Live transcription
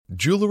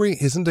Jewelry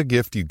isn't a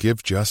gift you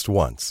give just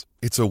once.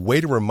 It's a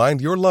way to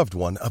remind your loved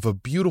one of a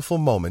beautiful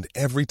moment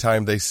every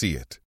time they see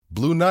it.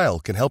 Blue Nile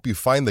can help you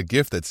find the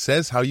gift that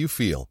says how you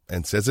feel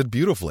and says it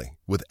beautifully,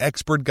 with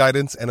expert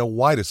guidance and a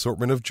wide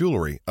assortment of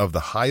jewelry of the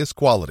highest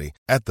quality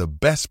at the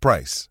best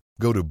price.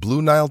 Go to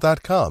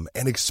BlueNile.com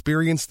and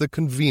experience the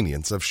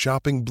convenience of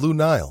shopping Blue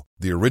Nile,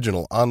 the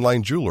original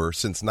online jeweler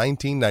since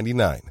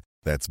 1999.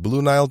 That's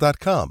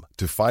BlueNile.com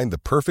to find the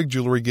perfect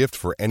jewelry gift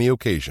for any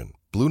occasion.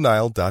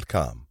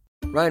 BlueNile.com.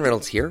 Ryan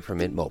Reynolds here from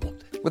Mint Mobile.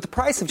 With the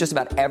price of just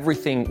about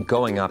everything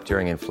going up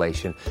during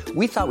inflation,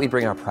 we thought we'd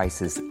bring our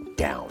prices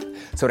down.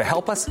 So to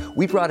help us,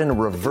 we brought in a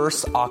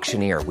reverse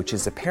auctioneer, which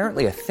is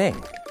apparently a thing.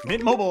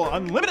 Mint Mobile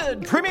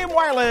Unlimited Premium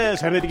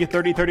Wireless. How to get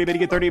 30, 30, bit to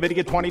get 30, bit to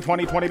get 20,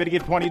 20, 20, bit to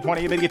get 20,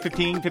 20, bit to get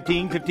 15,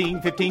 15,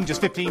 15, 15,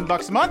 just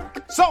 $15 a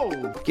month?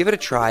 Sold! Give it a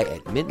try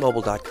at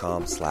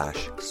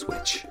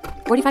mintmobile.com/switch.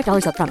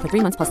 $45 up front for 3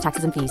 months plus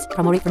taxes and fees.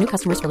 Promo rate for new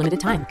customers for limited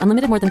time.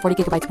 Unlimited more than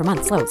 40 gigabytes per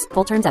month. Slows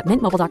full terms at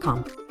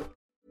mintmobile.com.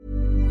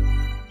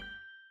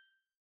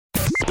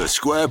 The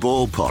Square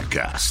Ball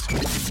Podcast.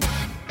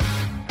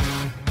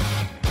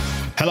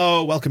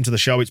 Hello, welcome to the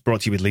show. It's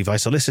brought to you with Levi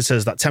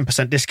Solicitors. That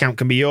 10% discount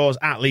can be yours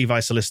at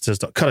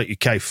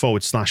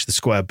levisolicitors.co.uk/the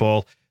square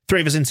ball. Three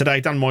of us in today.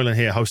 Dan Moylan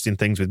here hosting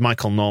things with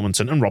Michael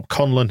Normanton and Rob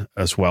Conlon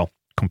as well,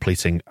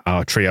 completing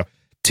our trio.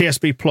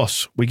 TSB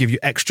Plus, we give you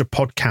extra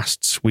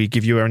podcasts. We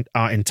give you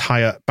our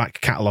entire back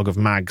catalogue of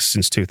mags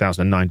since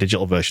 2009,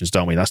 digital versions,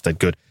 don't we? That's dead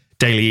good.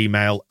 Daily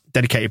email,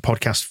 dedicated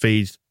podcast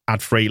feed,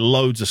 ad-free,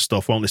 loads of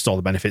stuff. Won't list all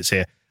the benefits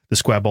here.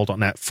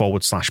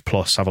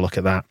 thesquareball.net/plus. Have a look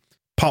at that.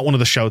 Part one of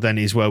the show then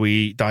is where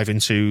we dive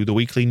into the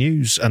weekly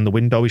news, and the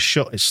window is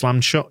shut. It's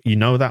slammed shut. You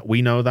know that.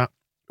 We know that.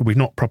 We've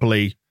not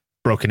properly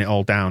broken it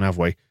all down, have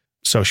we?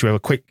 So should we have a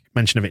quick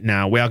mention of it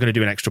now? We are going to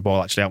do an extra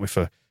ball, actually, aren't we,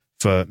 for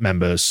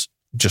members,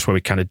 just where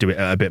we kind of do it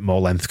at a bit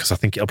more length, because I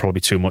think it'll probably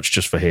be too much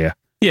just for here.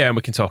 Yeah, and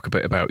we can talk a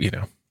bit about,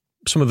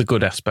 some of the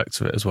good aspects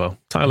of it as well.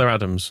 Tyler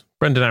Adams,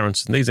 Brendan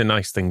Aronson, these are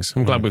nice things.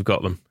 I'm glad we've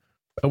got them.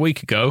 A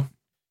week ago,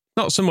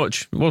 not so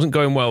much. It wasn't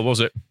going well, was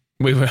it?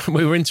 We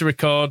were in to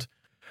record.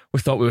 We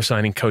thought we were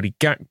signing Cody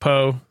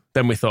Gakpo.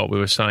 Then we thought we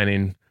were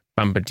signing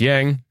Bamba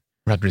Dieng.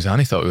 Brad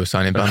Rosani thought we were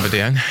signing Bamba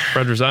Dieng.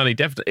 Brad Rosani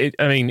definitely.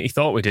 I mean, he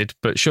thought we did,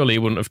 but surely he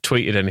wouldn't have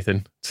tweeted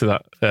anything to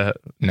that.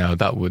 No,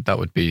 that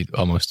would be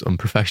almost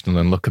unprofessional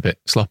and look a bit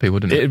sloppy,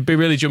 wouldn't it? It'd be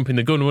really jumping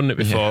the gun, wouldn't it?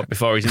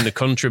 Before he's in the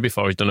country,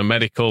 before he's done a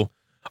medical,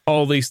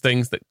 all these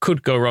things that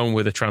could go wrong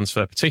with a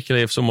transfer,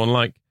 particularly of someone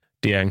like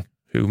Dieng,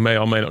 who may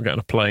or may not get on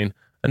a plane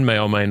and may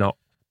or may not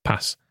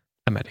pass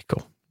a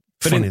medical.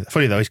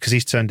 Funny though, is because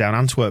he's turned down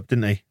Antwerp,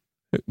 didn't he?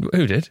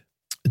 Who did?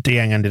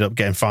 Dieng ended up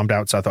getting farmed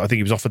out, so I think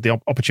he was offered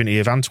the opportunity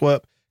of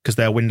Antwerp because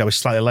their window is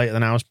slightly later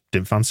than ours.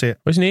 Didn't fancy it.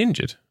 Wasn't he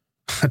injured?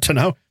 I don't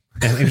know.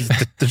 They're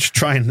just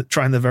trying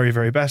the very,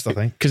 very best, I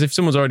think. Because if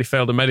someone's already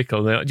failed a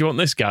medical, they're like, do you want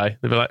this guy?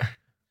 They'll be like,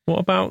 what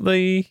about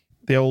the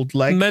old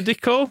leg?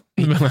 Medical?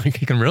 He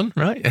can run,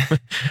 right?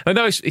 I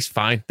know, it's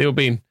fine. They were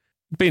being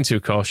too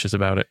cautious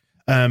about it.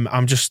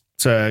 I'm just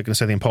going to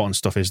say the important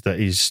stuff is that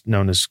he's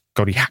known as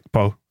Cody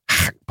Gakpo.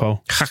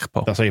 Gakpo.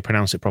 That's how you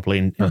pronounce it properly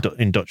in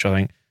Dutch, I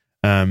think.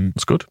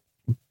 That's good.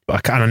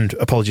 And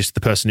apologies to the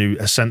person who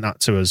has sent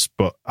that to us,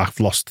 but I've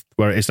lost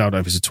where it is now. I don't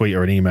know if it's a tweet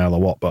or an email or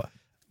what, but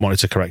wanted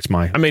to correct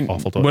my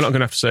awful Dutch. We're not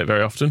going to have to say it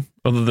very often,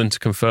 other than to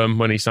confirm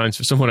when he signs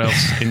for someone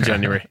else in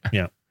January.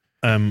 Yeah.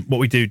 What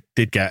we did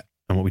get,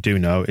 and what we do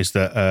know, is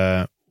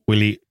that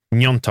Willy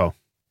Gnonto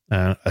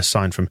has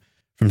signed from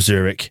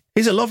Zurich.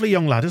 He's a lovely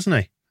young lad, isn't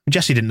he?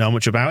 Jesse didn't know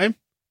much about him.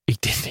 He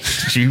didn't.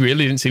 He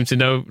really didn't seem to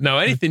know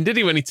anything, did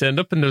he, when he turned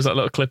up and there was that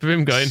little clip of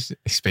him going...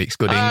 He speaks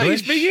good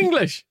English. He speaks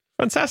English.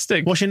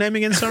 Fantastic. What's your name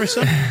again, sorry,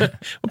 son?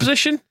 What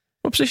position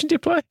do you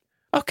play?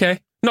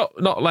 Okay.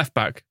 Not left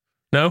back.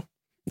 No.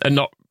 And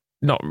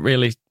not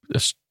really...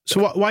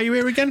 So why are you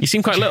here again? You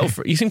seem quite little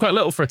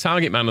for a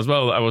target man as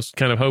well, that I was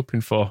kind of hoping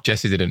for.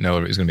 Jesse didn't know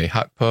whether it was going to be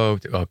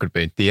Gakpo, or could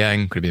be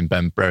Dieng, could have been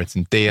Ben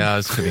Brereton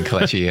Diaz, could have been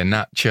Kelechi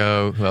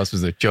Iheanacho. Who else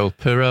was there? Joel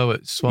Pirro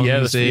at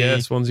Swansea. Yeah,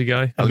 Swansea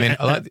guy. I mean,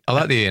 I like the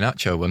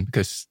Iheanacho one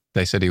because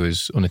they said he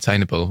was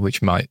unattainable,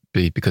 which might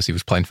be because he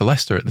was playing for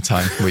Leicester at the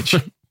time, which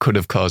could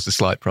have caused a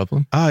slight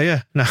problem. Oh,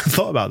 yeah. No, I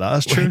thought about that.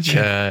 That's true. Which,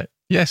 so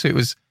it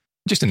was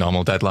just a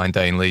normal deadline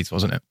day in Leeds,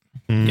 wasn't it?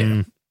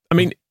 Yeah. I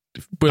mean,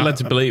 we're led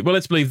to believe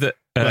that...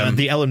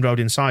 the Ellen Road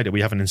Insider,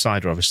 we have an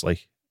insider, obviously.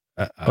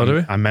 Do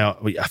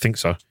we? I think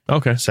so.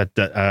 Okay. Said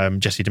that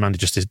Jesse demanded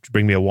just to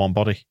bring me a warm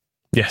body.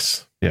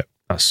 Yes. Yeah,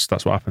 that's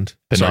what happened.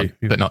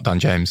 But not Dan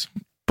James.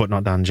 But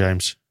not Dan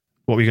James.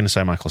 What were you going to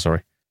say, Michael?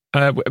 Sorry.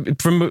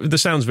 From the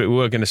sounds of it, we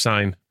were going to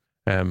sign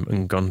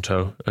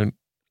Ngonto. And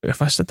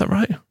if I said that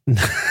right?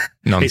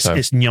 Nonto.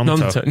 It's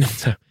Gnonto.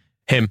 Nonto.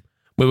 Him.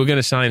 We were going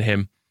to sign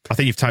him. I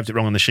think you've typed it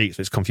wrong on the sheet,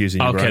 so it's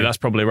confusing you. Okay, that's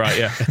probably right,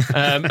 yeah.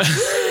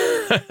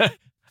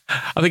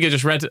 I think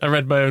I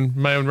read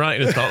my own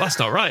writing and thought, that's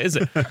not right, is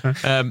it?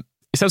 It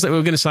sounds like we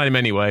were going to sign him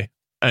anyway.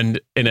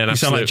 And in an you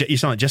sound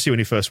like Jesse when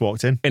he first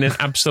walked in. In an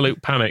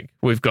absolute panic,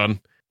 we've gone,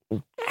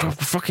 we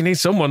fucking need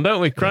someone,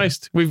 don't we?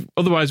 Christ.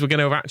 Otherwise, we're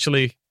going to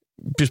actually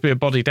just be a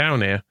body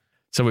down here.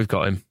 So we've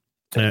got him.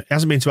 He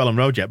hasn't been to Ellen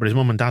Road yet, but his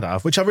mum and dad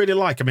have, which I really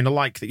like. I mean, I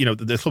like that,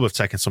 the club have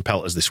taken some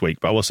pelters this week,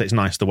 but I will say it's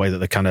nice the way that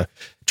they kind of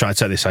try to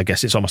take this. I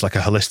guess it's almost like a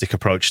holistic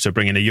approach to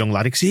bringing a young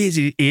lad, because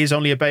he is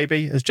only a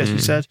baby, as Jesse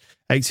said,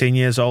 18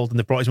 years old, and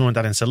they brought his mum and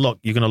dad in and said, look,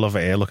 you're going to love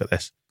it here, look at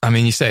this. I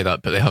mean, you say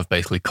that, but they have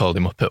basically called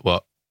him up at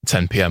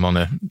 10 p.m. on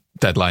a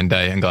deadline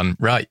day and gone,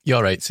 right,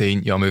 you're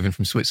 18, you're moving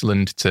from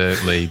Switzerland to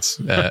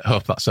Leeds.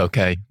 Hope that's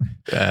okay.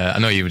 I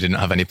know you didn't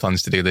have any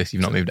plans to do this.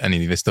 You've not moved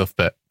any of this stuff,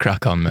 but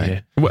crack on,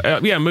 mate.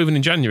 Yeah, I'm moving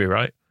in January,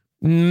 right?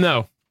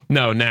 No,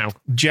 now.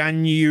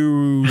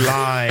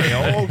 July,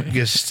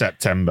 August,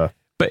 September.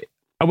 But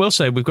I will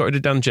say, we've got rid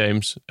of Dan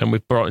James and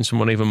we've brought in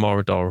someone even more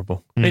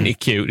adorable. Isn't he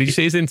cute? Did you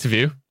see his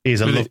interview? He is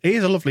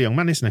a lovely young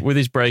man, isn't he? With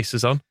his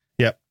braces on.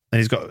 Yep. And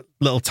he's got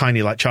little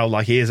tiny,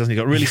 childlike ears, hasn't he?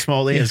 He's got really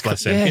small ears,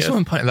 bless him. Yeah,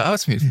 someone pointed that out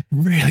to me. It's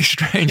really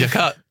strange. I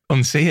can't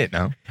unsee it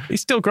now.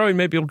 He's still growing.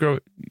 Maybe he'll grow.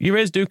 Your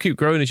ears do keep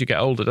growing as you get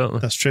older, don't they?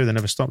 That's true. They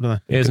never stop, do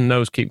they? Ears and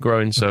nose keep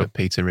growing. So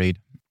Peter Reid.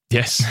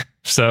 Yes.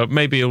 So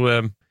maybe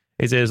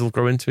his ears will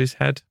grow into his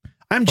head.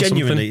 I'm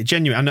genuine.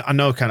 I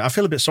know, I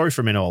feel a bit sorry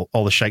for him in all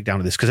the shakedown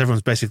of this, because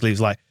everyone's basically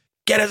like,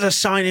 get us a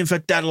sign-in for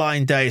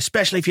deadline day,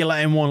 especially if you're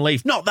letting one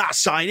leave. Not that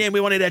sign-in. We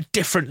wanted a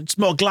different, it's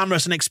more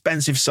glamorous and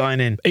expensive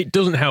sign-in. It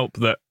doesn't help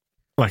that,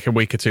 like a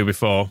week or two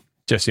before,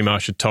 Jesse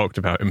Marsh had talked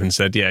about him and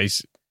said, yeah,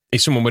 he's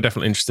someone we're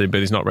definitely interested in, but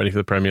he's not ready for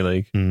the Premier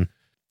League. And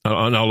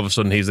all of a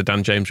sudden, he's the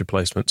Dan James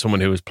replacement, someone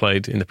who has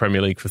played in the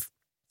Premier League for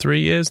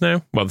 3 years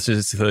now. Well, this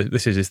is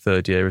his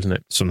third year, isn't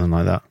it? Something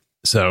like that.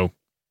 So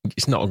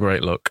it's not a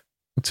great look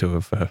to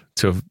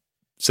have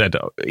said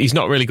he's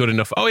not really good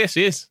enough. Oh, yes,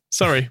 he is.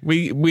 Sorry,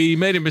 we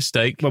made a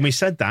mistake. When we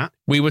said that,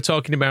 we were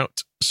talking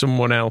about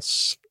someone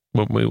else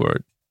when we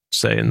were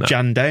saying that.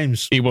 Jan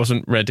Dames. He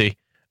wasn't ready.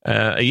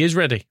 He is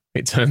ready,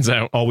 it turns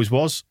out. Always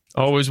was,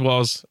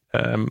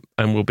 and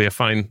will be a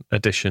fine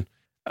addition.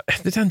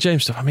 The Dan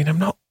James stuff, I mean,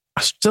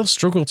 I still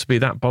struggle to be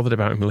that bothered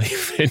about him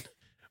leaving,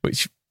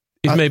 which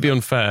is maybe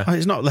unfair.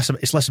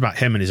 It's less about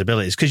him and his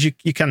abilities, because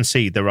you can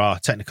see there are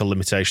technical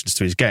limitations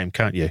to his game,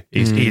 can't you?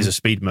 He is a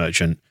speed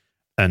merchant,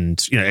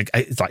 and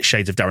it's like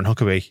shades of Darren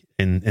Huckabee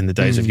in the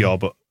days of yore,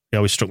 but he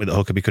always struck me that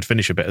Huckabee could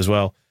finish a bit as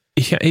well.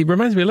 Yeah, he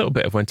reminds me a little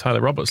bit of when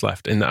Tyler Roberts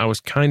left, in that I was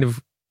kind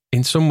of,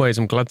 in some ways,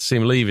 I'm glad to see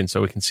him leaving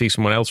so we can see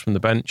someone else from the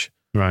bench.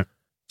 Right.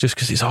 Just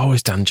because it's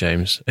always Dan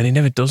James and he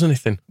never does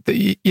anything. But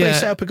he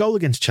set up a goal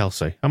against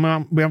Chelsea. I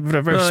mean, we have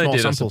a very small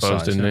sample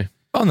size, didn't he?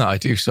 Oh, no, I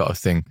do sort of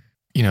think,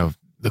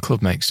 the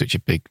club makes such a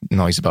big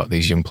noise about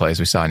these young players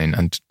we're signing,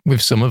 and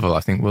with some of them,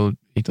 I think, well,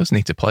 he does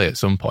need to play at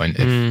some point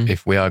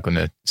if we are going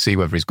to see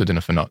whether he's good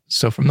enough or not.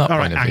 So from that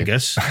point of view,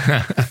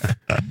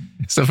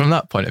 so from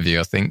that point of view,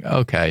 I think,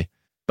 okay.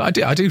 But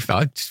I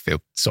just feel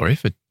sorry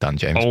for Dan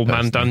James. Old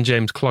man Dan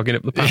James clogging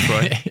up the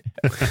pathway.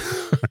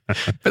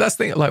 But that's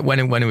the thing, like, when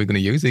are we going to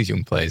use these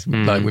young players?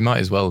 Like, we might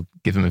as well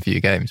give them a few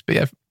games. But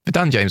yeah, for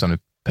Dan James on a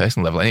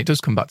personal level, and it does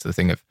come back to the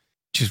thing of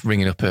just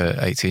ringing up a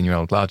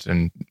 18-year-old lad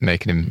and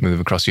making him move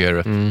across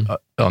Europe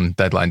on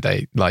deadline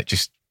day, like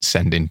just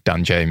sending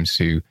Dan James,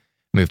 who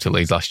moved to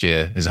Leeds last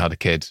year, has had a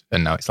kid,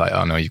 and now it's like,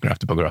 oh no, you're going to have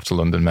to bugger off to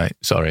London, mate.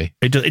 Sorry.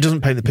 It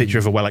doesn't paint the picture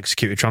of a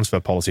well-executed transfer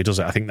policy, does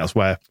it? I think that's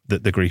where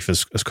the grief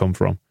has come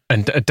from.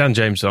 And Dan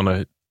James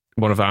on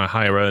one of our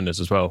higher earners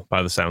as well,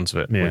 by the sounds of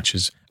it, which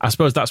is, I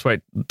suppose that's why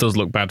it does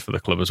look bad for the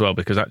club as well,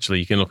 because actually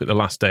you can look at the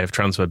last day of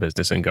transfer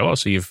business and go, oh,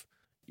 so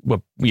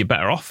you're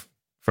better off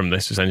from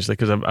this, essentially,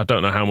 because I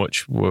don't know how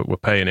much we're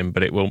paying him,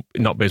 but it will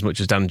not be as much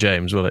as Dan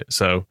James, will it?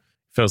 So it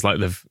feels like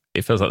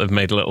they've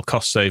made a little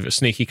a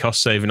sneaky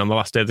cost saving on the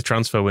last day of the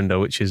transfer window,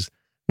 which is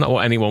not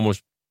what anyone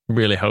was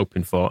really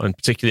hoping for, and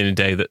particularly in a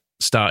day that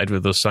started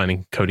with us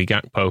signing Cody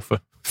Gakpo for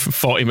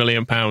 £40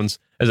 million,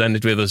 has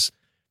ended with us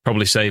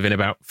probably saving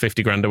about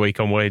 50 grand a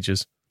week on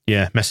wages.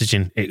 Yeah,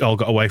 messaging, it all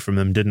got away from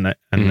them, didn't it?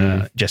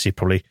 And Jesse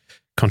probably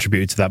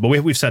contributed to that. But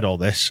we've said all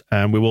this,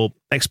 and we will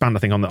expand, I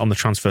think, on the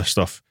transfer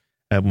stuff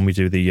when we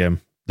do the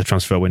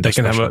transfer window.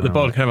 The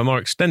board can have a more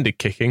extended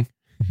kicking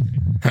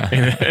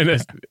in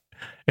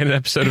an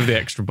episode of the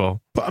Extra Ball.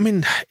 But I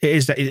mean,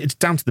 it's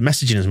down to the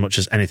messaging as much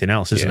as anything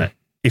else, isn't it?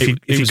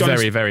 It was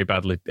very, very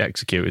badly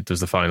executed as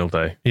the final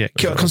day. Yeah,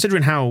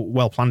 considering how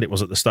well planned it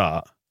was at the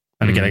start,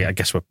 and again, I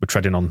guess we're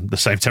treading on the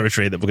same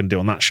territory that we're going to do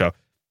on that show.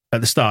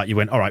 At the start, you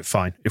went, all right,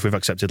 fine, if we've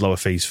accepted lower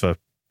fees for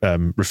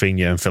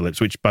Rafinha and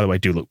Phillips, which, by the way,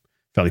 do look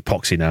fairly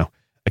poxy now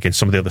against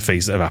some of the other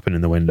fees that have happened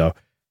in the window.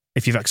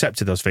 If you've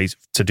accepted those fees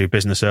to do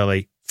business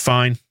early,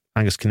 fine.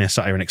 Angus Kinnear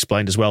sat here and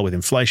explained as well, with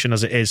inflation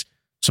as it is,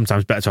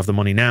 sometimes better to have the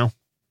money now,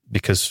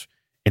 because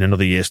in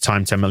another year's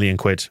time, 10 million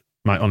quid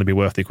might only be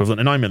worth the equivalent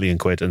of 9 million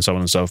quid, and so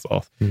on and so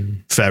forth.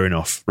 Fair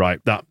enough, right?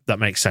 That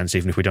makes sense,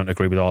 even if we don't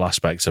agree with all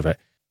aspects of it.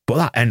 But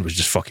that end was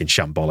just fucking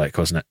shambolic,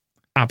 wasn't it?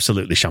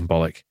 Absolutely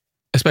shambolic.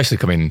 Especially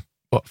coming,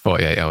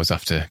 48 hours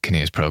after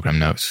Kinnear's programme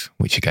notes,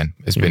 which again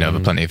has been over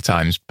plenty of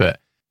times. But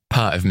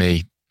part of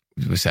me,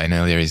 was saying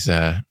earlier, is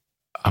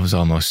I was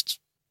almost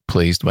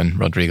pleased when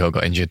Rodrigo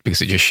got injured,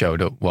 because it just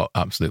showed up what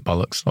absolute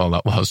bollocks all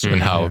that was,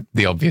 and how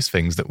the obvious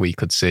things that we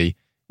could see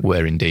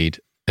were indeed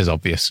as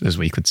obvious as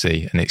we could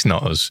see. And it's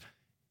not us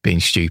being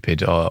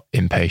stupid or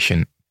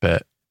impatient,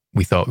 but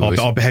we thought we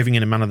or behaving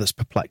in a manner that's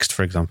perplexed,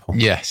 for example.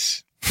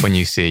 Yes, when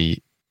you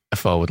see a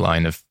forward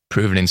line of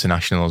proven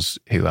internationals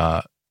who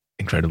are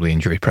incredibly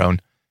injury prone,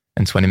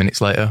 and 20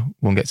 minutes later,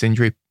 one gets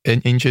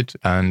injured,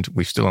 and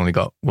we've still only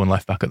got one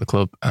left back at the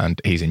club,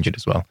 and he's injured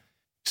as well.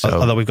 So,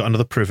 although we've got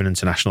another proven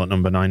international at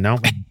number 9 now.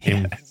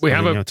 We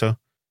have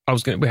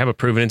a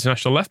proven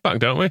international left back,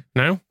 don't we?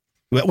 Now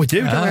we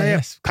do, don't we?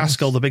 Yes,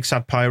 Pascal, the big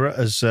sad pirate,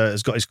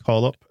 has got his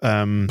call up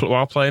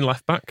while playing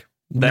left back.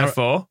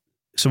 Therefore,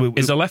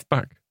 is a left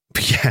back.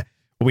 Yeah,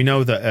 we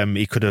know that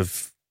he could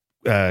have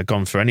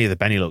gone for any of the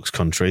Benelux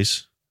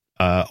countries.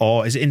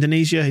 Or is it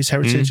Indonesia, his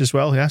heritage as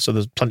well? Yeah, so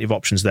there's plenty of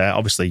options there.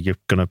 Obviously, you're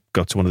going to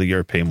go to one of the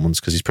European ones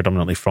because he's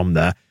predominantly from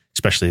there,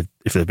 especially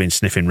if they've been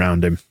sniffing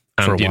round him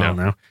for a while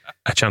now.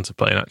 A chance of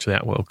playing actually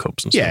at World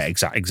Cups and stuff. Yeah,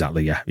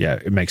 exactly. Yeah,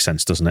 it makes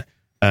sense, doesn't it?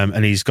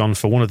 And he's gone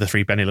for one of the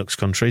 3 Benelux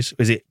countries.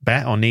 Is it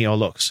Bet or Ne or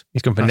Lux?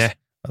 He's gone for Ne.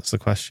 That's the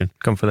question.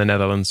 Gone for the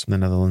Netherlands. The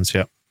Netherlands,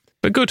 yeah.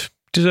 But good.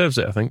 Deserves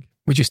it, I think.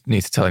 We just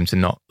need to tell him to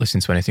not listen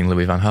to anything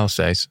Louis van Gaal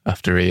says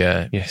after he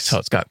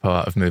talks Gakpo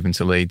out of moving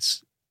to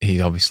Leeds. He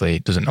obviously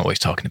doesn't know what he's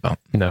talking about.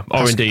 No,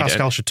 or indeed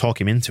Pascal should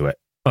talk him into it.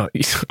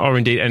 Or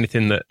indeed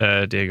anything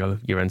that Diego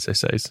Llorente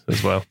says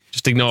as well.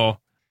 Just ignore.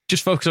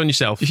 Just focus on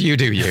yourself. You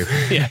do you.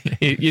 Yeah,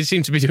 you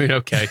seem to be doing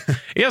okay.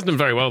 He has done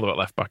very well though at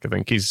left back. I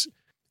think he's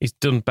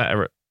done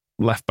better at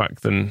left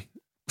back than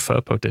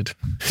Firpo did.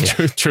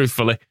 Yeah.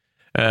 Truthfully,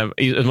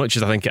 as much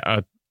as I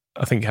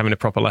think having a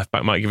proper left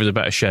back might give us a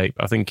better shape.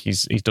 I think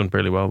he's done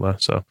really well there.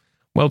 So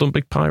well done,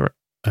 big pirate.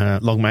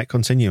 Long may it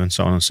continue, and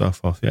so on and so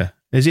forth. Yeah.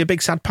 Is he a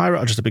big sad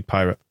pirate or just a big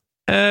pirate?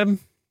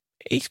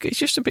 He's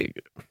just a big...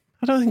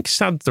 I don't think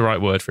sad's the right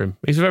word for him.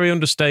 He's very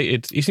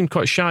understated. He seemed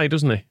quite shy,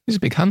 doesn't he? He's a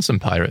big handsome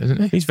pirate, isn't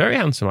he? He's very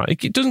handsome.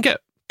 It doesn't get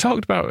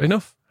talked about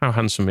enough how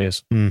handsome he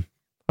is. Maybe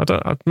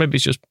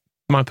it's just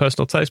my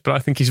personal taste, but I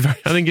think he's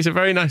a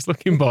very nice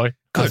looking boy.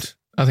 Good.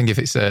 I think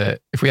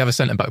if we have a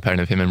centre back pairing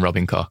of him and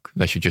Robin Koch,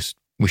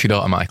 we should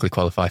automatically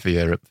qualify for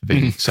Europe for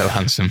being so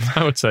handsome.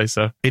 I would say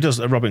so. He does.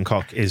 Robin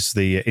Koch is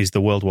the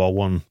World War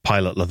I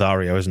pilot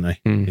Lothario, isn't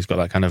he? He's got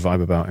that kind of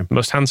vibe about him.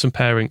 Most handsome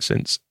pairing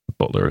since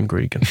Butler and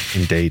Gregan.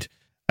 Indeed.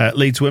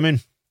 Leeds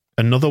women,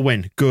 another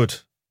win. Good.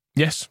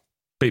 Yes.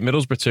 Beat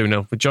Middlesbrough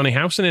 2-0 with Johnny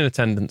Howson in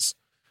attendance.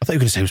 I thought you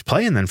were going to say he was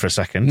playing then for a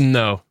second.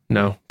 No.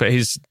 But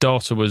his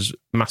daughter was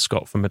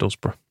mascot for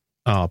Middlesbrough.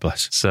 Oh,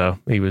 bless. So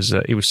he was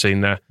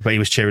seen there. But he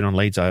was cheering on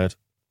Leeds, I heard.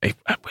 He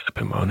will have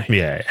been, won't he?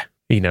 Yeah.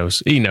 He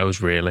knows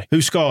really.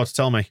 Who scored?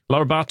 Tell me.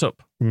 Laura Bartup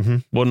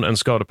won and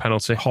scored a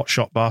penalty. Hot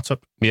shot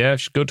Bartup. Yeah,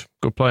 she's good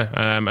player.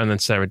 And then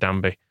Sarah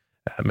Danby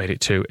made it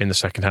 2 in the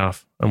second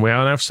half. And we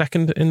are now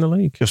second in the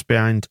league. Just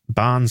behind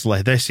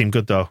Barnsley. They seem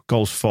good though.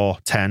 Goals for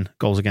 10,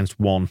 goals against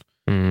 1.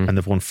 And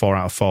they've won 4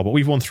 out of 4. But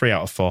we've won 3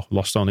 out of 4,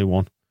 lost only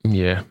 1.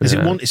 Yeah. Is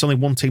it one? It's only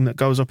one team that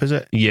goes up, is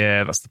it?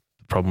 Yeah, that's the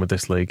problem with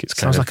this league. It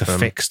sounds like a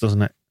fix,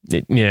 doesn't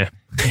it? Yeah.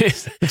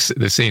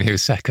 They've seen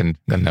who's second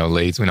and no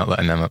Leeds. We're not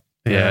letting them up.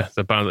 Yeah,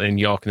 the band in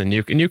York and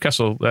in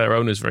Newcastle, their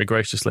owners very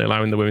graciously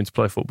allowing the women to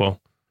play football.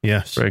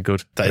 Yes, very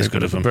good. That is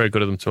good of them. Very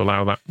good of them to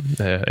allow that,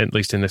 at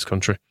least in this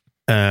country.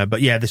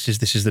 But yeah, this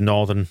is the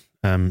Northern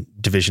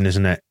division,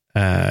 isn't it?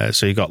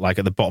 So you got like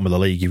at the bottom of the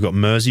league, you've got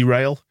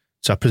Merseyrail.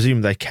 So I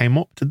presume they came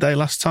up, did they,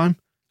 last time?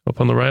 Up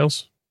on the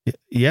rails?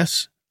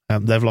 Yes.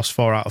 They've lost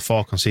 4 out of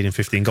 4, conceding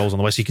 15 goals on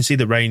the way. So you can see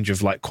the range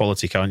of like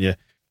quality, can't you,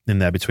 in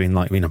there between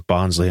like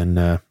Barnsley and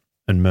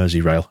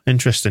Merseyrail.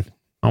 Interesting.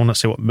 I want to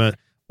see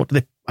what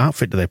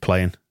outfit do they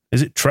play in?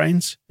 Is it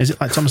trains? Is it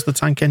like Thomas the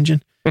Tank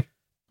Engine?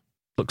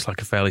 Looks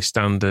like a fairly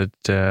standard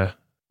red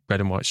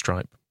and white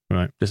stripe.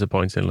 Right.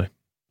 Disappointingly.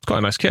 It's quite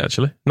a nice kit,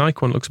 actually. Nike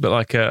one looks a bit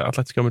like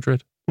Atletico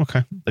Madrid. Okay.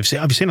 Have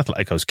you seen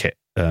Atletico's kit?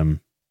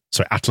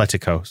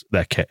 Atletico's,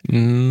 their kit.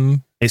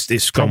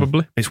 It's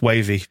probably. It's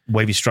wavy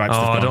stripes.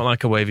 Oh, I don't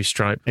like a wavy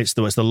stripe. It's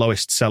the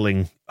lowest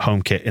selling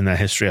home kit in their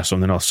history or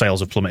something. Or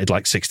sales have plummeted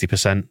like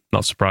 60%.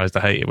 Not surprised.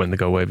 I hate it when they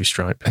go wavy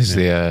stripe. Has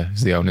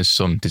the owner's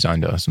son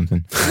designed it or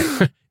something?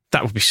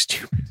 That would be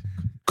stupid.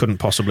 Couldn't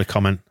possibly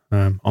comment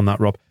on that,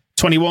 Rob.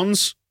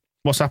 21s,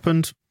 what's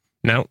happened?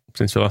 No,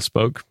 since we last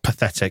spoke.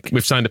 Pathetic.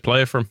 We've signed a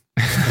player from.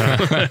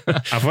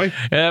 Have we?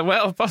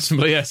 Well,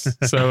 possibly, yes.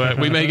 So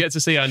we may get to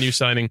see our new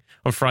signing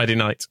on Friday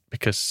night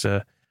because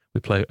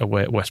we play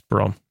away at West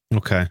Brom.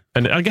 Okay.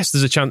 And I guess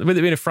there's a chance, with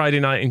it being a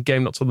Friday night and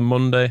game not till the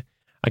Monday,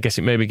 I guess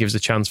it maybe gives a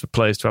chance for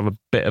players to have a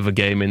bit of a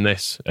game in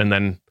this. And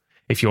then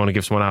if you want to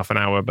give someone half an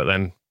hour, but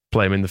then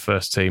play him in the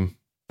first team.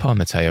 Poor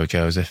Mateo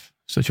Joseph.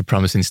 Such a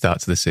promising start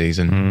to the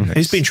season.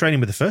 He's been training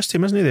with the first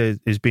team, hasn't he?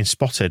 He's been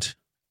spotted.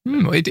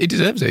 He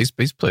deserves it.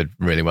 He's played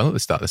really well at the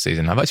start of the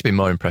season. I've actually been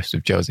more impressed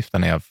with Joseph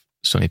than I have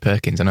Sonny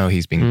Perkins. I know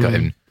he's been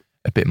getting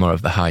a bit more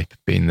of the hype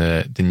being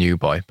the new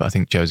boy, but I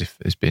think Joseph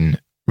has been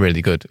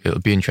really good. It'll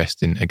be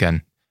interesting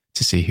again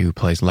to see who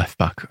plays left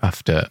back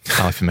after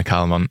Alfie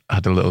McCalmont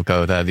had a little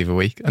go there the other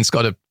week and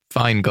scored a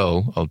fine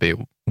goal, albeit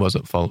was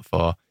at fault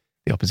for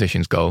the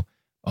opposition's goal.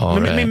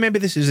 Or, maybe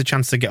this is a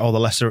chance to get all the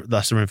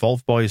lesser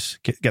involved boys,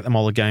 get them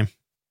all a game.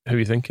 Who are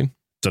you thinking?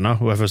 Don't know,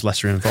 whoever's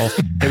lesser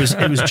involved.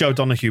 It was Joe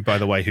Donahue, by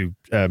the way, who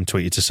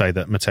tweeted to say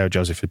that Mateo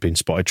Joseph had been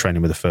spotted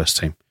training with the first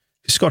team.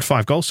 He's scored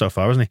 5 goals so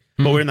far, hasn't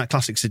he? But we're in that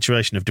classic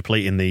situation of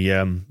depleting the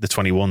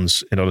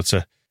 21s in order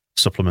to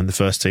supplement the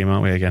first team,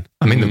 aren't we, again?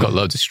 I mean, they've got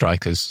loads of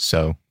strikers,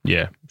 so...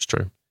 Yeah, it's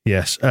true.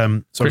 Yes.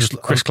 So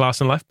Chris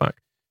Clarkson left back.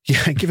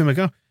 Yeah, give him a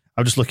go.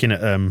 I'm just looking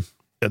at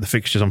the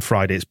fixtures on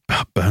Friday. It's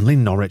Burnley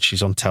Norwich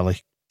is on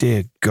telly.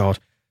 Dear God.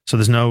 So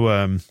there's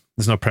no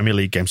Premier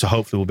League game, so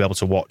hopefully we'll be able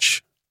to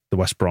watch the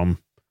West Brom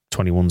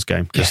 21s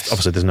game, because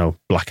obviously there's no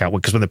blackout,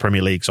 because when the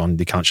Premier League's on,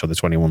 they can't show the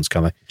 21s,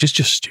 can they? Just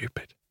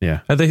stupid. Yeah.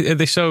 Are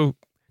they so...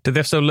 Do they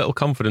have so little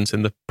confidence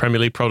in the Premier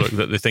League product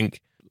that they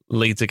think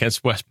Leeds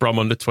against West Brom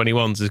under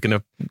 21s is going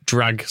to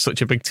drag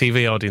such a big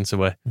TV audience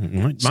away?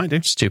 Might do.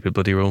 Stupid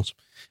bloody rules.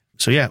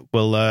 So yeah,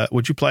 well,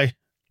 would you play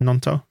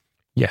Nonto?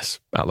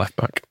 Yes, at left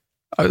back.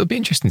 Oh, it'll be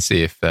interesting to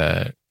see if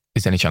there's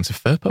any chance of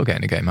Firpo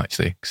getting a game,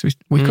 actually. Because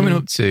we're coming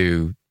up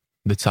to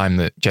the time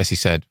that Jesse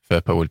said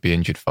Firpo would be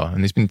injured for.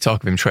 And there's been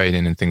talk of him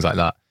training and things like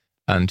that.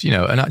 And,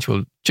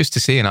 just to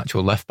see an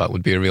actual left back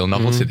would be a real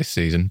novelty this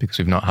season, because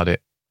we've not had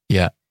it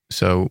yet.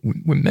 So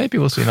maybe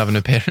we'll see him have an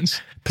appearance.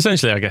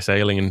 Potentially, I guess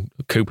Ayling and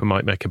Cooper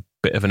might make a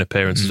bit of an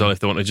appearance as well, if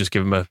they want to just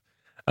give him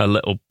a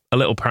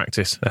little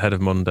practice ahead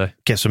of Monday.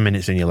 Get some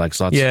minutes in your legs,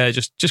 lads. Yeah,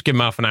 just give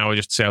them half an hour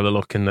just to see how they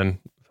look, and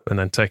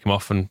then take them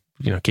off and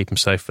keep them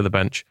safe for the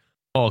bench,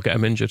 or get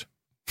them injured,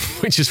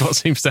 which is what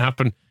seems to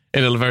happen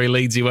in a very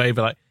Leedsy way.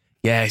 But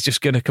yeah, he's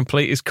just going to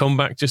complete his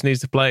comeback, just needs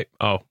to play.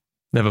 Oh,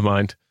 never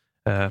mind.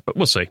 But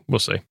we'll see.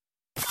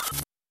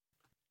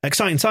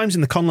 Exciting times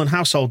in the Conlon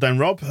household then,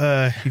 Rob.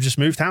 You've just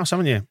moved house,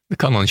 haven't you? The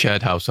Conlon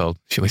shared household,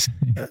 shall we say.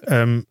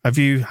 Have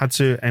you had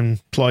to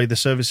employ the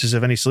services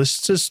of any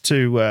solicitors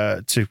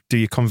to do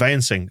your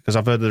conveyancing? Because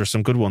I've heard there are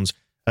some good ones,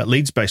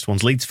 Leeds-based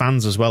ones, Leeds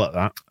fans as well at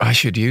that. I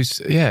should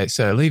use, it's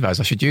Levi's.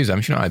 I should use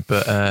them, shouldn't I?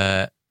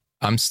 But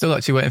I'm still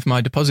actually waiting for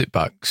my deposit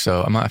back,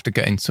 so I might have to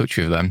get in touch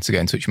with them to get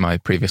in touch with my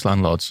previous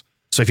landlords.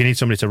 So if you need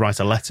somebody to write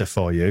a letter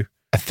for you...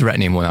 A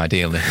threatening one,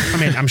 ideally. I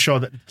mean, I'm sure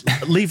that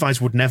Levi's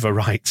would never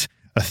write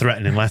a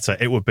threatening letter.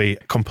 It would be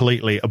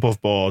completely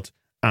above board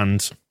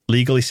and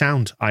legally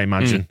sound, I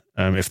imagine,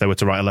 if they were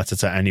to write a letter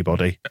to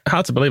anybody.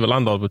 Hard to believe a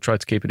landlord would try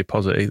to keep a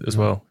deposit as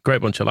well.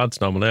 Great bunch of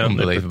lads normally, aren't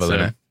they? Unbelievable,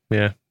 isn't it?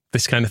 Yeah,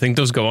 this kind of thing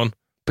does go on,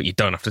 but you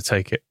don't have to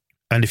take it.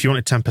 And if you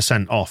wanted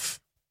 10% off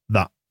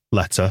that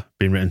letter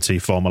being written to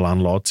your former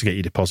landlord to get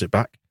your deposit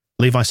back,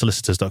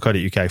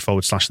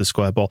 levisolicitors.co.uk/the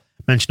square ball.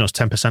 Mention us,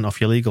 10%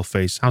 off your legal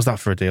fees. How's that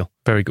for a deal?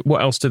 Very good.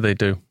 What else do they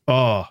do?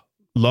 Oh,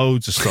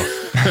 loads of stuff.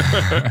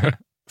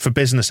 For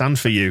business and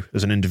for you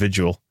as an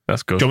individual.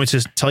 That's good. Do you want me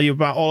to tell you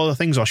about all of the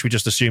things, or should we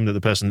just assume that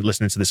the person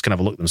listening to this can have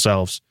a look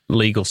themselves?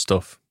 Legal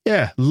stuff.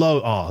 Yeah,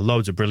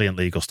 loads of brilliant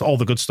legal stuff. All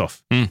the good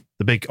stuff. All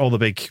the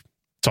big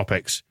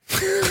topics.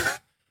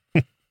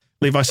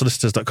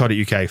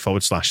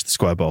 levisolicitors.co.uk/the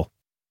square ball.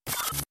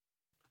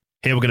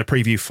 Here we're going to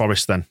preview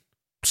Forest then.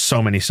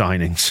 So many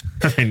signings.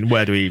 I mean,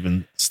 where do we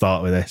even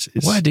start with this?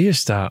 Where do you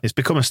start? It's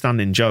become a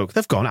standing joke.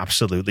 They've gone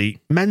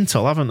absolutely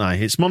mental, haven't they?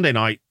 It's Monday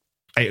night,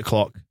 8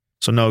 o'clock.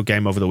 So no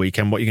game over the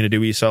weekend. What are you going to do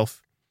with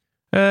yourself?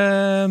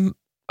 I'm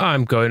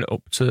going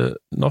up to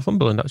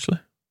Northumberland, actually.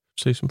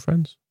 See some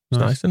friends. It's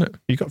nice, isn't it?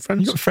 You got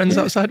friends? You got friends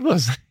outside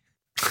Buzz?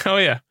 Oh,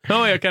 yeah.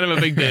 Kind of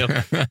a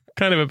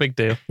big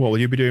deal. What will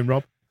you be doing,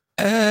 Rob?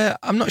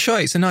 I'm not sure.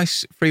 It's a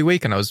nice free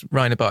weekend. I was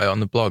writing about it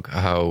on the blog,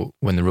 how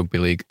when the rugby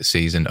league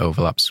season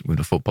overlaps with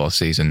the football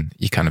season,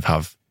 you kind of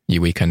have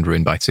your weekend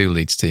ruined by two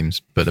Leeds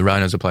teams. But the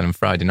Rhinos are playing on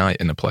Friday night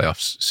in the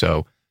playoffs,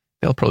 so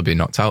they'll probably be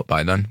knocked out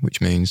by then,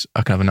 which means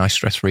I can have a nice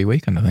stress-free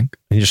weekend, I think.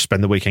 And you just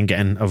spend the weekend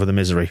getting over the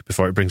misery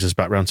before it brings us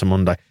back round to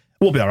Monday.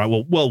 We'll be all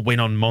right. We'll win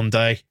on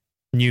Monday.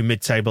 New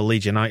mid-table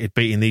Leeds United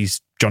beating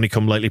these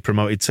Johnny-come-lately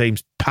promoted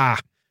teams.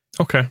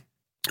 Okay.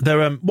 What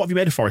have you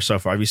made of Forest so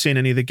far? Have you seen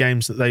any of the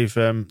games that they've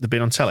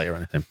been on telly or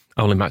anything?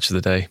 Only match of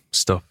the day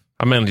stuff.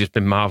 I've mainly just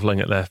been marvelling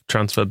at their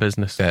transfer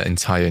business. Their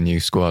entire new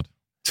squad.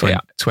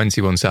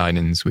 21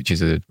 signings, which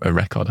is a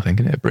record, I think,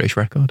 isn't it? A British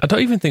record. I don't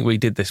even think we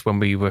did this when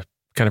we were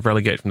kind of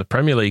relegated from the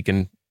Premier League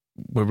and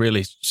we're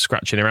really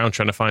scratching around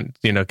trying to find,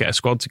 get a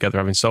squad together,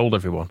 having sold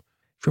everyone.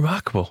 It's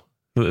remarkable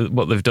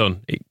what they've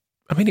done. It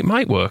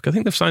might work. I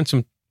think they've signed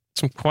some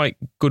quite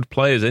good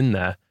players in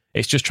there.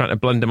 It's just trying to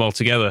blend them all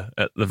together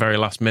at the very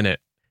last minute.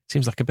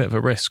 Seems like a bit of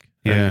a risk.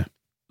 Yeah.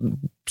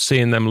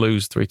 Seeing them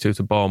lose 3-2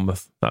 to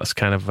Bournemouth, that's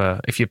kind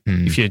of, if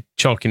you're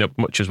chalking up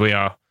much as we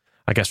are,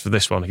 I guess for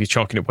this one, if you're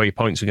chalking up where your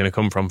points are going to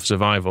come from for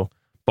survival,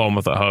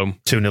 Bournemouth at home.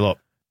 2-0 up.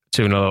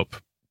 2-0 up.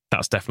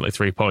 That's definitely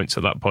 3 points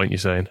at that point, you're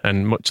saying.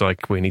 And much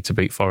like we need to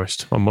beat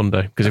Forest on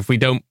Monday. Because if we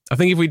don't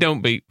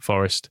beat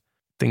Forest,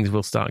 things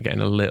will start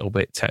getting a little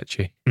bit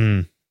tetchy.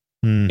 Even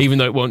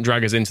though it won't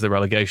drag us into the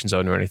relegation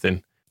zone or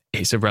anything,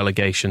 it's a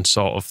relegation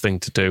sort of thing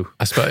to do.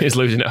 I suppose is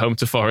losing at home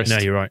to Forest. No,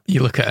 you're right.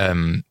 You look at,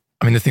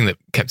 the thing that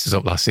kept us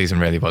up last season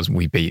really was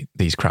we beat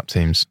these crap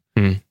teams.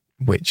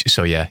 Which,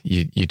 so yeah,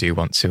 you do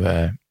want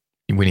to,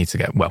 we need to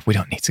get, well, we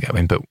don't need to get a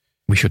win, but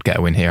we should get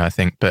a win here, I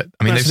think. But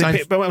I mean,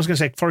 but I was going to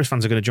say, Forest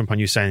fans are going to jump on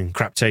you saying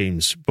crap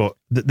teams, but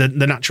the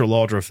natural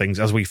order of things,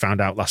 as we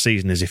found out last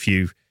season, is if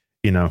you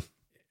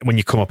when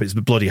you come up, it's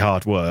bloody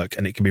hard work,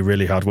 and it can be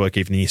really hard work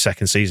even in your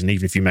second season,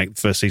 even if you make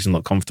the first season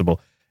look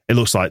comfortable. It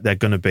looks like they're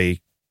going to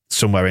be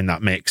somewhere in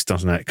that mix,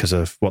 doesn't it, because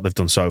of what they've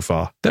done so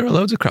far. There are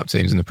loads of crap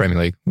teams in the Premier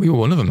League. We were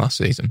one of them last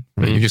season,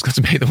 but you've just got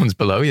to beat the ones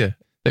below you.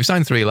 They've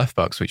signed 3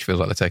 left-backs, which feels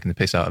like they're taking the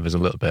piss out of us a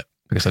little bit,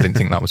 because I didn't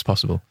think that was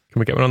possible. Can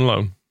we get one on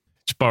loan?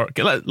 Just borrow,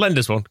 lend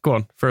us one. Go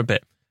on, for a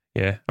bit.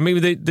 Yeah. I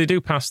mean, they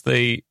do pass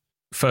the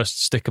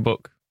first sticker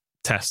book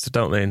test,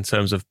 don't they, in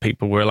terms of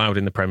people we're allowed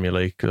in the Premier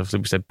League? Because obviously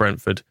we said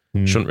Brentford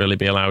shouldn't really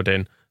be allowed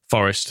in.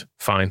 Forest,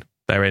 fine.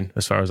 They're in,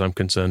 as far as I'm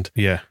concerned.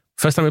 Yeah.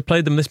 First time we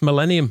played them this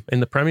millennium in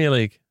the Premier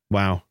League.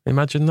 Wow.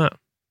 Imagine that.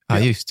 I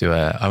used to,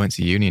 I went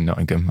to uni in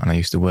Nottingham, and I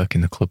used to work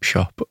in the club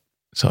shop,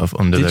 sort of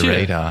under the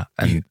radar.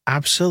 And you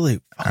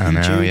absolute I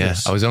know,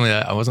 Judas.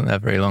 yeah. I wasn't there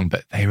very long,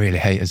 but they really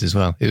hate us as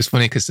well. It was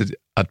funny because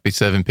I'd be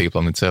serving people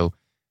on the till,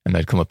 and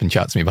they'd come up and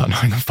chat to me about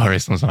Nottingham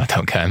Forest, and I was like, I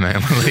don't care, mate,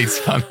 I'm a Leeds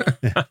fan.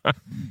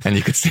 And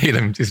you could see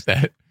them just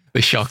there,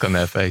 the shock on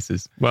their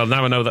faces. Well,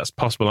 now I know that's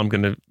possible, I'm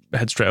going to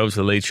head straight over to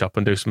the Leeds shop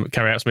and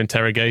carry out some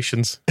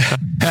interrogations.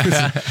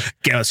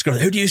 Get out,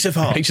 who do you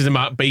support? Pictures of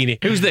Mark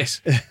Beanie. Who's this?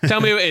 Tell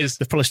me who it is.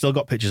 They've probably still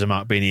got pictures of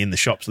Mark Beanie in the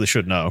shop, so they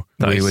should know.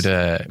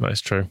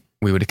 That's true.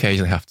 We would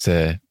occasionally have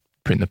to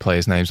print the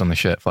players' names on the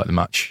shirt for like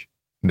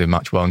the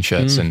match worn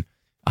shirts, and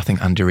I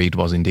think Andy Reid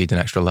was indeed an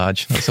extra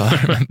large. That's all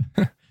I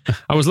remember.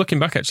 I was looking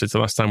back actually to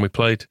the last time we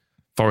played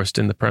Forest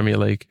in the Premier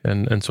League,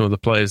 and some of the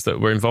players that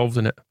were involved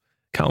in it.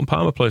 Callum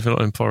Palmer played for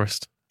Nottingham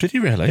Forest. Did he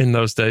really? In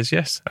those days,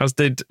 yes. As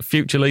did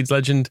future Leeds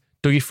legend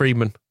Dougie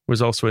Freedman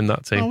was also in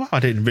that team. Oh, wow. I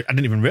didn't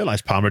even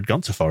realise Palmer had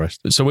gone to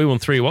Forest. So we won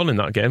 3-1 in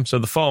that game. So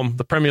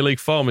the Premier League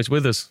form is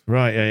with us.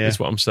 Right, yeah. Is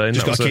what I'm saying.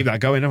 Just got to keep that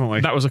going, haven't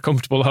we? That was a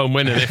comfortable home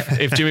win. And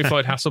if Jimmy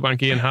Floyd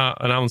Hasselbank, Ian Hart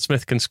and Alan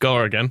Smith can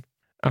score again,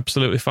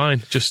 absolutely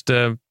fine. Just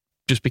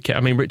be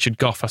careful. I mean, Richard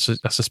Gough, I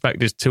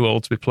suspect, is too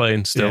old to be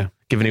playing still,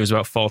 given he was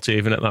about 40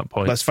 even at that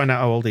point. Let's find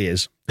out how old he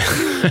is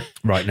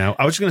right now.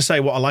 I was just going to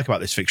say what I like about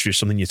this fixture is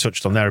something you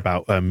touched on there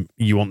about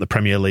you want the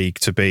Premier League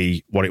to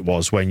be what it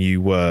was when you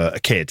were a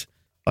kid,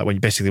 like when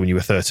you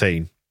were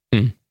 13.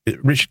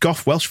 Richard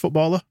Gough, Welsh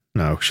footballer?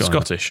 No,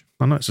 Scottish.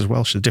 I know it's as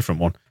Welsh, a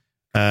different one.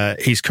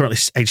 He's currently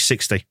age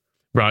 60.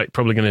 Right,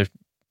 probably going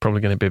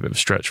to be a bit of a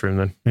stretch for him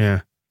then.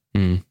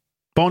 Yeah.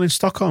 Born in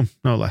Stockholm,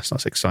 no less.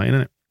 That's exciting,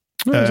 isn't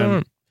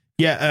it?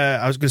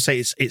 I was going to say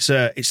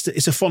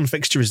it's a fun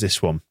fixture as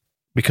this one,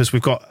 because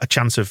we've got a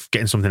chance of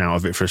getting something out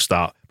of it for a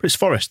start. But it's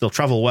Forest. They'll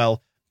travel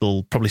well.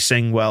 They'll probably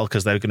sing well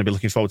because they're going to be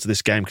looking forward to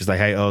this game because they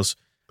hate us.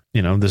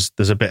 You know, there's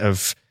a bit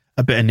of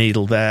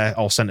needle there,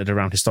 all centred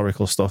around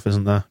historical stuff,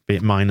 isn't there? Be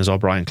it Miners or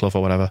Brian Clough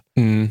or whatever.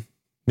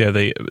 Yeah,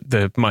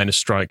 the Miners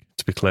strike,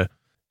 to be clear,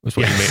 is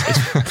what you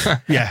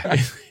mean.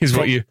 Is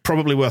what you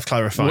probably worth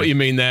clarifying. What you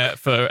mean there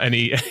for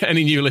any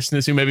new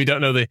listeners who maybe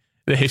don't know the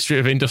history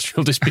of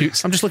industrial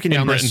disputes. I'm just looking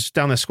down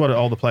their squad at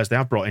all the players they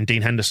have brought in.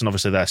 Dean Henderson,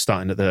 obviously, they're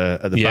starting at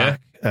the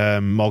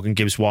back. Morgan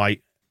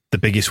Gibbs-White, the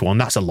biggest one.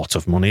 That's a lot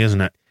of money,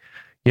 isn't it?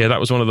 Yeah, that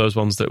was one of those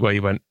ones where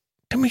you went,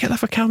 didn't we get that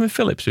for Calvin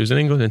Phillips, who's an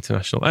England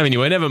international?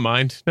 Anyway, never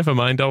mind.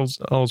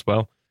 All's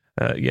well.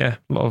 A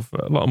lot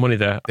of money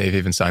there. They've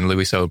even signed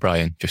Lewis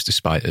O'Brien just to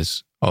spite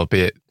us,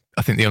 albeit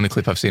I think the only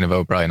clip I've seen of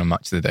O'Brien on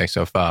Match of the Day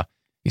so far,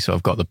 he sort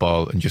of got the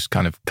ball and just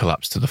kind of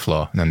collapsed to the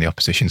floor, and then the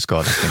opposition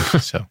scored, I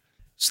think.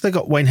 So they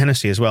got Wayne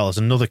Hennessy as well as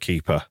another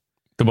keeper.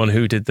 The one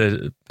who did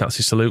the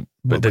Nazi salute,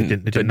 but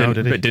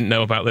didn't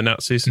know about the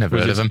Nazis. Never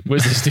heard of him.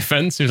 Was his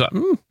defence? He was like,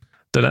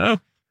 don't know.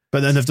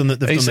 But then they've done the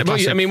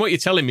classic... I mean, what you're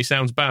telling me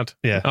sounds bad.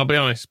 Yeah. I'll be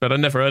honest, but I've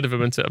never heard of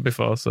him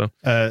before. So,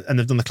 and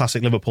they've done the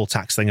classic Liverpool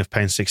tax thing of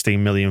paying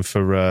 16 million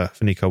for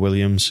Nico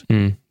Williams.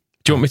 Do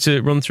you want me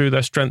to run through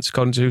their strengths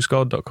according to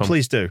WhoScored.com?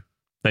 Please do.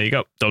 There you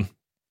go. Done.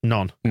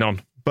 None.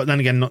 But then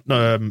again,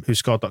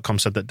 WhoScored.com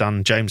said that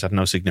Dan James had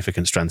no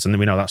significant strengths, and then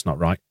we know that's not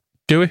right.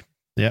 Do we?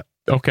 Yeah.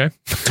 Okay.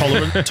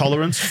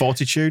 Tolerance,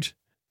 fortitude.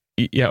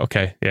 Yeah.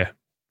 Okay. Yeah.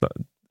 But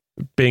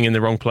being in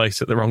the wrong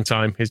place at the wrong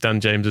time is Dan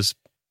James's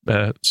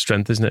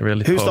strength, isn't it?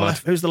 Really.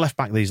 Who's the left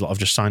back these lot have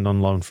just signed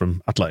on loan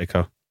from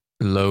Atletico?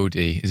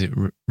 Lodi, is it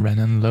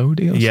Renan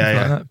Lodi or something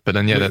like that? But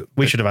then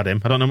we should have had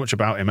him. I don't know much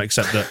about him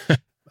except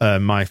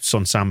that my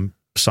son Sam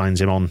signs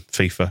him on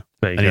FIFA,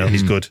 and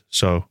he's good.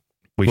 So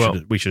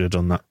we should have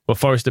done that. Well,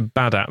 Forest are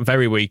bad at,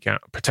 very weak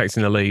at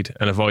protecting the lead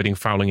and avoiding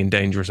fouling in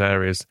dangerous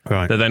areas.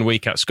 Right. They're then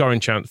weak at scoring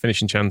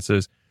finishing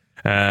chances,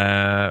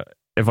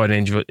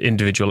 avoiding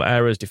individual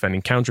errors,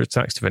 defending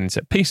counter-attacks, defending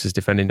set pieces,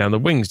 defending down the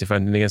wings,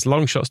 defending against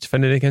long shots,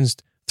 defending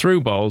against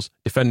through balls,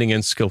 defending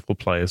against skillful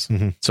players.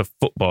 So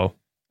football.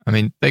 I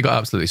mean, they got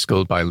absolutely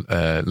schooled by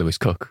Lewis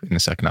Cook in the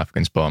second half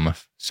against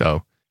Bournemouth.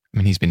 So, I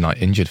mean, he's been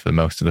injured for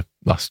most of the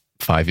last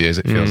 5 years,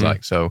 it feels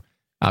like. So,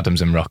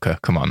 Adams and Rocker,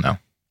 come on now.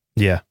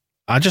 Yeah.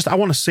 I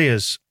want to see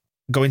us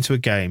go into a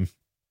game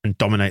and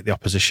dominate the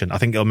opposition. I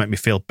think it'll make me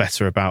feel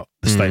better about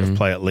the state of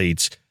play at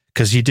Leeds,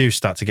 because you do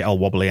start to get all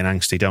wobbly and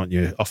angsty, don't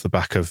you, off the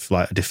back of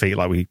like a defeat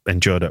like we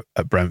endured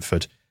at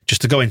Brentford.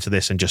 Just to go into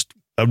this and just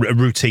a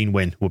routine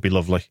win would be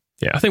lovely.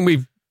 Yeah, I think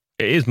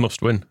it is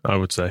must win, I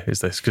would say,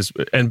 is this, because,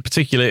 and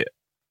particularly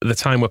the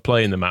time we're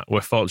playing them at, we're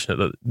fortunate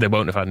that they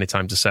won't have had any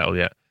time to settle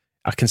yet.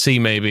 I can see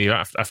maybe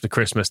after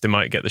Christmas they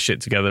might get the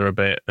shit together a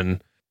bit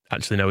and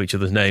actually know each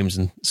other's names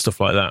and stuff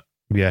like that.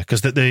 Yeah,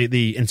 because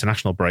the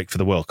international break for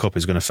the World Cup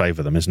is going to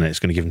favour them, isn't it? It's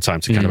going to give them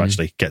time to kind of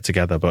actually get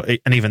together.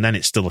 And even then,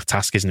 it's still a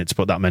task, isn't it, to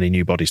put that many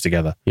new bodies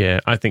together? Yeah,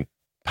 I think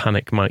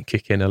panic might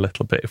kick in a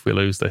little bit if we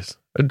lose this.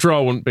 A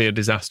draw wouldn't be a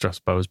disaster, I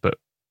suppose, but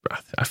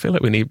I feel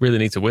like we really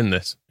need to win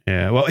this.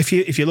 Yeah, well, if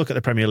you look at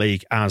the Premier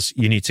League as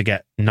you need to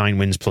get 9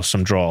 wins plus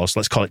some draws,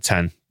 let's call it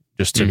 10,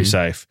 just to be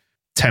safe.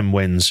 10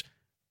 wins,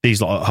 these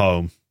lot at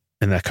home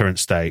in their current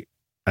state,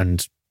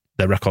 and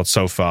their record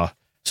so far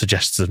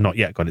suggests they've not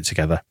yet got it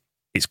together.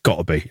 It's got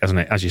to be, hasn't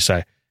it? As you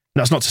say.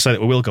 That's not to say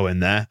that we will go in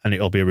there and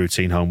it'll be a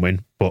routine home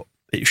win, but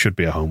it should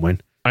be a home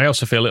win. I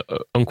also feel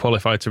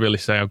unqualified to really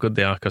say how good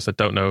they are because I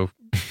don't know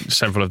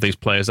several of these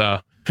players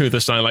are. Who they're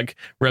signed, like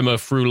Remo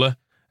Freuler,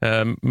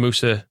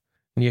 Musa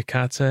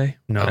Niakate,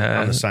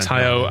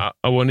 Tayo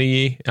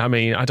Awoniyi. I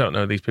mean, I don't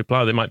know who these people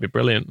are. They might be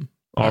brilliant.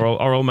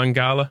 Oral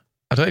Mangala.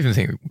 I don't even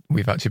think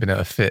we've actually been able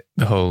to fit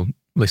the whole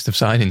list of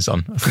signings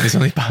on. I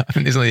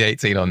think there's only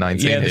 18 or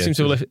 19. Yeah, they seem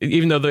to have,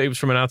 even though it was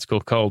from an article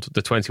called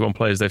The 21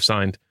 Players They've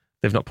Signed,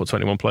 they've not put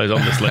 21 players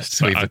on this list.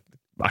 So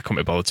I couldn't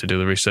be bothered to do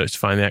the research to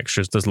find the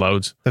extras. There's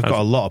loads. They've got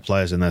a lot of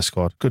players in their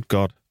squad. Good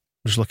God.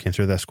 I'm just looking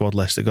through their squad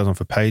list. It goes on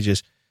for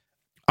pages.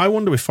 I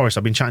wonder with Forest,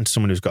 I've been chatting to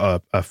someone who's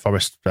got a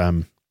Forest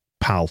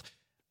pal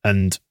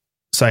and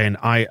saying,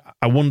 I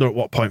wonder at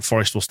what point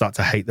Forest will start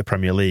to hate the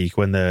Premier League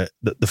when the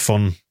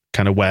fun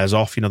kind of wears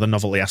off. You know, the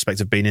novelty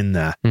aspect of being in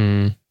there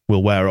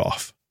will wear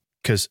off.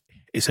 Because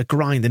it's a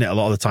grind, isn't it, a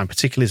lot of the time,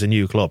 particularly as a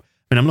new club.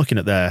 I mean, I'm looking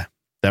at their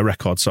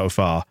record so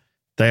far.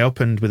 They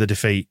opened with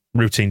a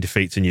routine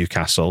defeat to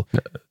Newcastle.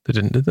 They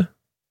didn't, did they?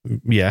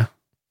 Yeah.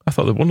 I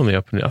thought they won on the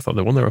opening. I thought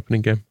they won their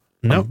opening game.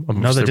 No,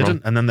 they didn't.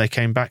 Wrong. And then they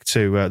came back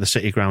to the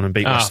City ground and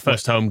beat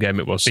first home game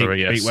it was,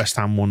 beat West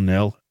Ham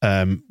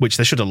 1-0, which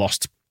they should have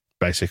lost,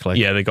 basically.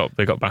 Yeah, they got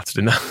battered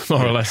in that,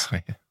 more or less.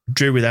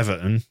 Drew with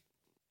Everton,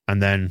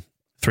 and then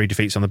 3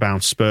 defeats on the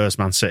bounce, Spurs,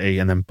 Man City,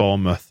 and then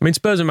Bournemouth. I mean,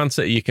 Spurs and Man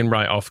City you can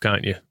write off,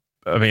 can't you?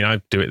 I mean,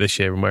 I do it this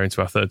year and we're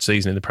into our 3rd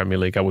season in the Premier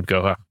League. I would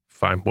go,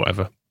 fine,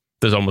 whatever.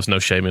 There's almost no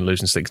shame in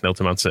losing 6-0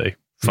 to Man City.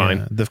 Fine.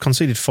 Yeah, they've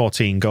conceded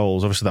 14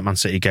 goals. Obviously, that Man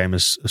City game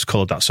has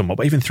coloured that somewhat,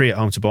 but even 3 at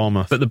home to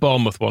Bournemouth. But the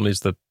Bournemouth one is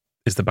the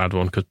bad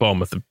one because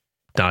Bournemouth are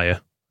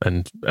dire.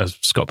 And as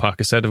Scott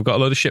Parker said, have got a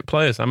load of shit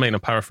players. I mean,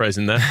 I'm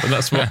paraphrasing there, but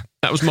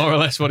that was more or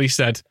less what he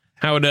said.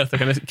 How on earth are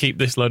going to keep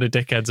this load of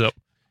dickheads up?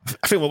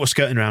 I think what we're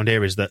skirting around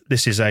here is that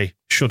this is a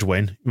should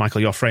win.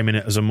 Michael, you're framing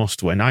it as a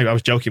must win. I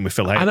was joking with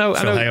Phil Hay. I know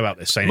about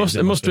this. Saying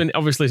must win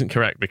obviously isn't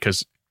correct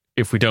because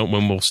if we don't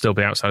win, we'll still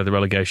be outside of the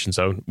relegation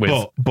zone with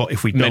but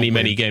if we don't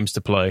many games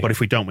to play. But if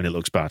we don't win, it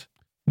looks bad.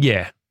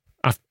 Yeah.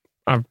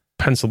 I've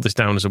penciled this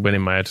down as a win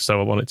in my head, so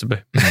I want it to be.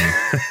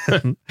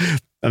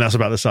 And that's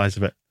about the size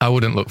of it. I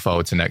wouldn't look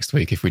forward to next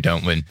week if we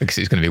don't win because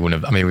it's going to be one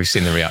of... I mean, we've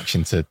seen the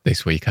reaction to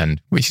this weekend,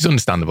 which is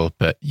understandable,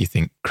 but you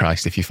think,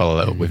 Christ, if you follow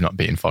that up with not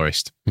beating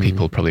Forest,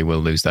 people probably will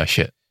lose their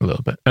shit a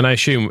little bit. And I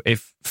assume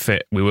if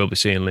fit, we will be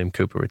seeing Liam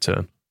Cooper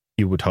return.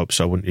 You would hope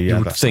so, wouldn't you?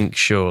 You would think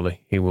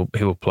surely he will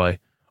play,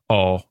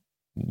 or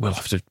we'll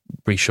have to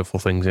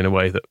reshuffle things in a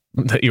way that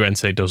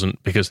Llorente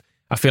doesn't, because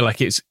I feel like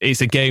it's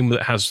a game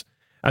that has,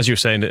 as you were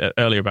saying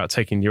earlier about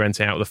taking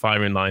Llorente out of the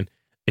firing line,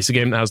 it's a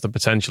game that has the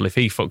potential, if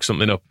he fucks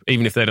something up,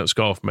 even if they don't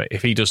score from it,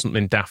 if he does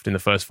something daft in the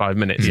first 5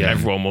 minutes,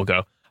 everyone will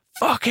go,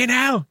 fucking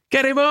hell,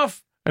 get him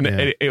off. And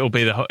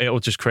it'll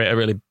just create a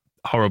really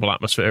horrible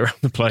atmosphere around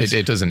the place.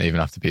 It doesn't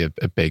even have to be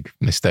a big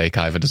mistake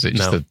either, does it?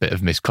 Just a bit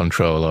of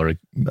miscontrol or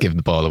give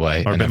the ball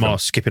away. Or a bit more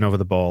skipping over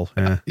the ball.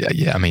 Yeah.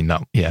 I mean,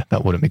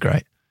 that wouldn't be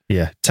great.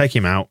 Yeah, take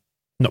him out,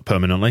 not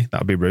permanently,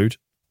 that would be rude.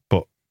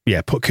 But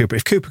yeah, put Cooper.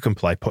 If Cooper can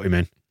play, put him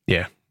in.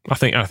 Yeah, I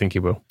think he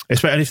will.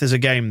 Especially if there's a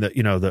game that,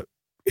 that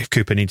if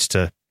Cooper needs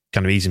to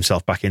kind of ease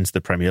himself back into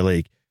the Premier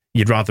League,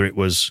 you'd rather it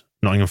was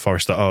Nottingham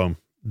Forest at home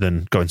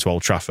than going to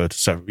Old Trafford,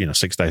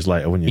 6 days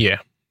later, wouldn't you? Yeah,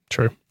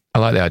 true. I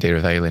like the idea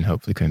of Ayling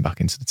hopefully coming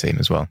back into the team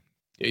as well.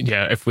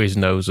 Yeah, if his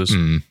nose is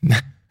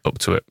up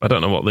to it. I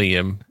don't know what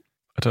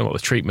the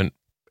treatment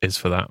is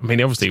for that. I mean,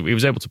 obviously he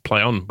was able to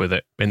play on with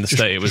it in the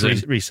state it was in.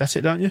 Reset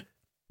it, don't you?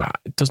 But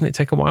doesn't it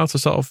take a while to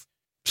sort of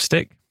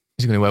stick?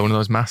 He's going to wear one of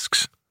those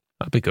masks.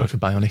 That'd be good. For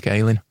Bionic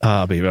Ayling.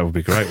 That would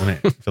be great,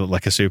 wouldn't it? Feel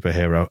like a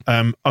superhero.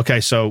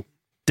 Okay, so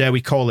dare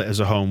we call it as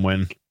a home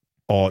win,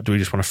 or do we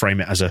just want to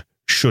frame it as a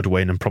should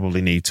win and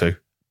probably need to?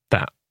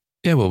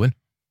 Yeah, we'll win.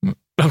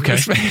 Okay.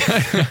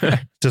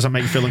 Does that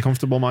make you feel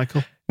uncomfortable,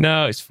 Michael?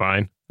 No, it's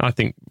fine. I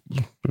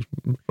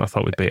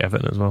thought we'd beat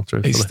Everton as well,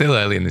 truthfully. It's still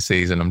early in the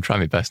season. I'm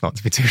trying my best not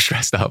to be too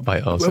stressed out by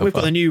it all. Well, we've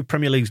got the new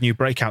Premier League's new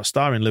breakout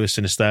star in Luis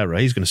Sinisterra.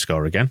 He's going to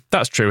score again.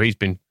 That's true. He's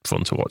been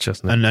fun to watch,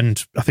 hasn't he?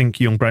 And I think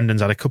young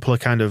Brendan's had a couple of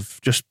kind of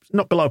just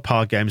not below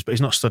par games, but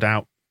he's not stood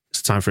out.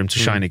 It's time for him to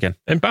shine again.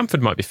 And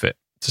Bamford might be fit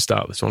to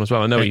start this one as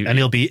well. I know and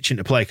he'll be itching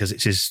to play because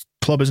it's his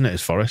club, isn't it?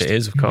 His Forest. It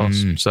is, of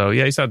course. So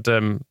yeah, he's had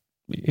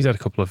a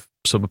couple of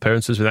sub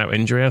appearances without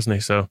injury, hasn't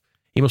he? So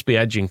he must be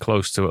edging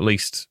close to at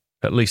least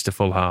a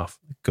full half.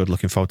 Good.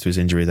 Looking forward to his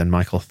injury then,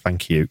 Michael.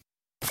 Thank you.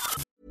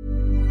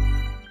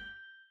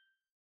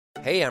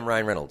 Hey, I'm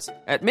Ryan Reynolds.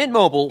 At Mint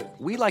Mobile,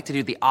 we like to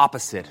do the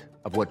opposite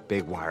of what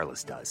Big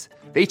Wireless does.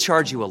 They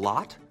charge you a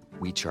lot,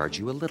 we charge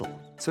you a little.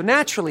 So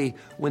naturally,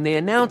 when they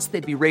announced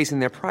they'd be raising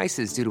their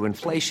prices due to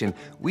inflation,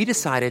 we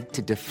decided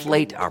to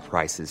deflate our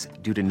prices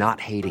due to not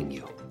hating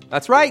you.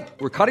 That's right.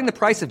 We're cutting the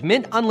price of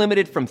Mint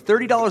Unlimited from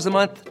 $30 a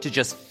month to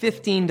just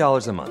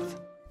 $15 a month.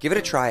 Give it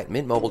a try at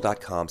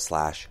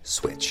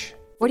mintmobile.com/switch.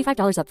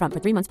 $45 up front for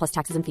 3 months plus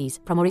taxes and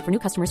fees. Promo rate for new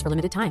customers for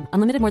limited time.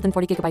 Unlimited more than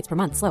 40 gigabytes per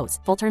month. Slows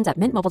full terms at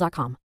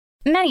mintmobile.com.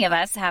 Many of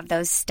us have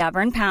those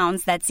stubborn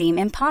pounds that seem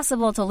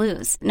impossible to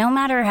lose, no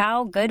matter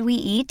how good we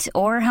eat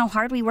or how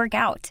hard we work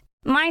out.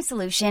 My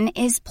solution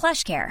is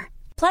PlushCare.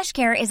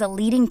 PlushCare is a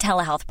leading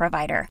telehealth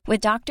provider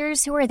with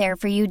doctors who are there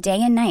for you day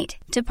and night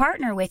to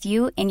partner with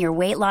you in your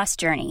weight loss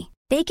journey.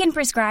 They can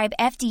prescribe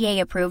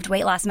FDA-approved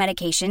weight loss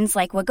medications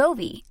like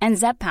Wegovy and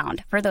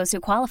Zepbound for those who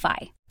qualify.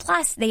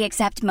 Plus, they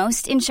accept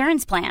most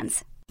insurance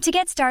plans. To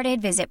get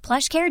started, visit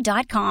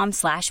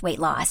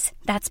plushcare.com/weightloss.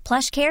 That's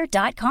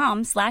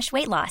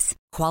plushcare.com/weightloss.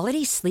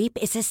 Quality sleep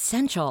is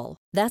essential.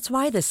 That's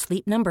why the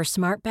Sleep Number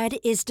Smart Bed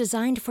is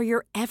designed for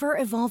your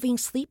ever-evolving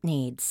sleep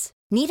needs.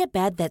 Need a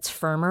bed that's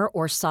firmer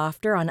or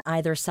softer on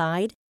either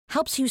side?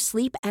 Helps you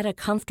sleep at a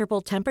comfortable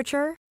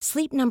temperature?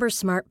 Sleep Number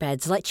Smart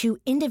Beds let you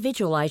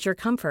individualize your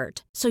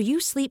comfort, so you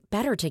sleep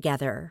better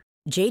together.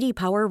 J.D.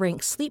 Power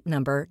ranks Sleep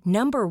Number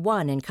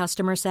 #1 in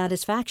customer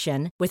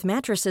satisfaction with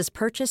mattresses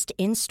purchased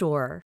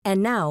in-store.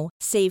 And now,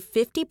 save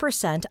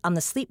 50% on the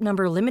Sleep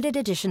Number Limited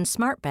Edition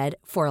Smart Bed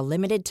for a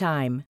limited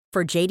time.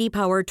 For J.D.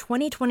 Power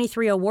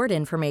 2023 award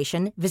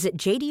information, visit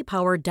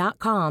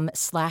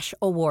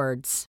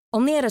jdpower.com/awards.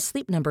 Only at a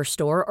Sleep Number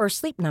store or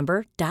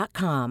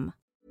sleepnumber.com.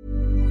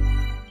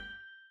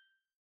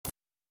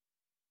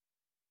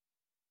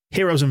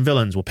 Heroes and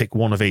villains, we'll pick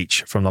one of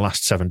each from the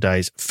last 7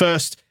 days.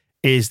 First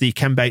is the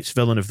Ken Bates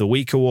Villain of the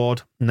Week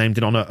award, named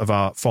in honour of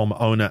our former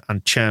owner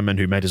and chairman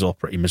who made us all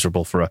pretty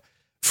miserable for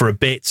a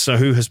bit. So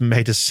who has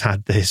made us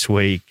sad this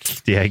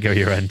week? Diego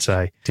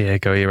Llorente.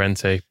 Diego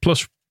Llorente.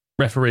 Plus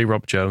referee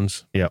Rob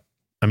Jones. Yep.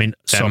 I mean,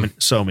 so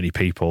many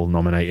people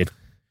nominated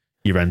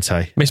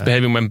Llorente.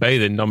 Misbehaving when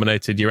bathing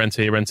nominated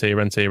Llorente,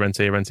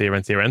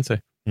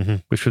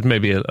 which was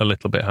maybe a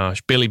little bit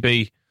harsh. Billy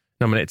B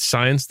nominated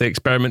Science, the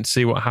experiment to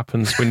see what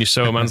happens when you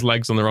sew a man's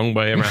legs on the wrong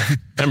way around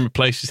and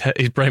replace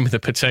his brain with a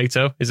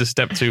potato is a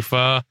step too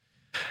far.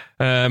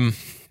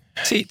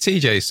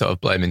 TJ is sort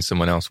of blaming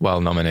someone else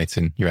while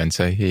nominating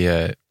Llorente.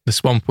 The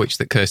swamp witch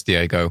that cursed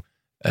Diego.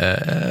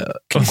 Can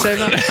you say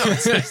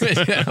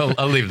that?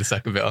 I'll leave the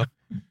second bit on.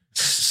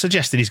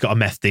 Suggesting he's got a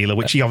meth dealer,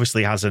 which he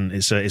obviously hasn't.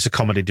 It's a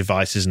comedy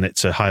device, isn't it,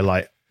 to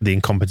highlight the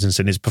incompetence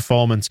in his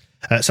performance.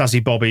 Sassy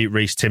Bobby,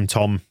 Reese, Tim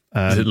Tom.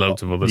 Is it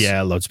loads of others?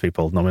 Yeah, loads of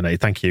people nominated.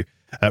 Thank you.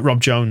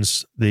 Rob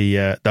Jones,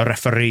 the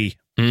referee.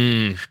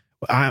 I'm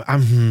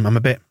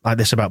a bit like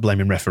this about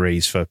blaming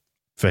referees for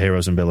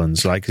heroes and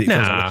villains. Like it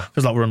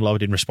feels like we're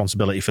unloading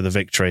responsibility for the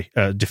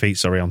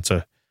defeat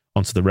onto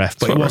the ref.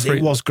 But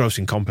it was gross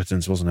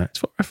incompetence, wasn't it?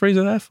 That's what referees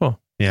are there for.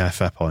 Yeah,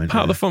 fair point.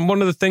 Part of the fun.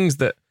 One of the things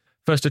that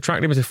first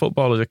attracted me to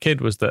football as a kid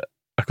was that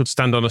I could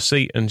stand on a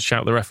seat and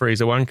shout the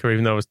referee's a wanker,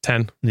 even though I was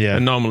 10. Yeah.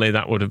 And normally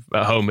that would have,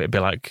 at home, it'd be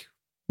like,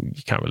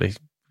 you can't really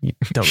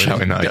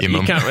shouting at your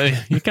mum. You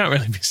can't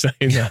really be saying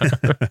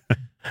that.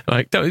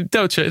 Like, don't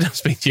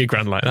speak to your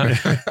gran like that.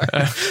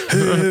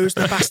 Who's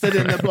the bastard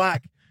in the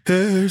black?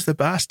 Who's the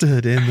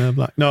bastard in the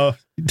black? No,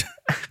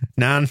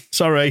 Nan,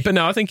 sorry. But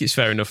no, I think it's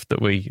fair enough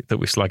that we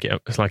slag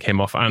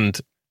him off, and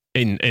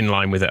in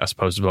line with it, I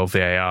suppose, as well,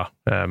 VAR.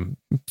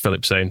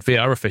 Philip saying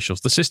VAR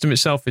officials, the system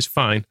itself is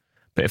fine,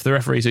 but if the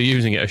referees are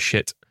using it as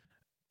shit,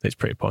 it's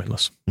pretty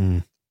pointless.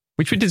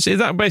 Which we did see,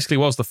 that basically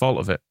was the fault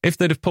of it. If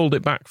they'd have pulled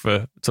it back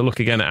to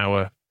look again at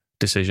our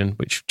decision,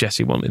 which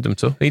Jesse wanted them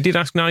to, he did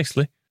ask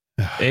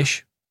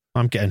nicely-ish.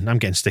 I'm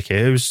getting sticky.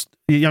 You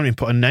haven't even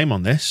put a name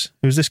on this.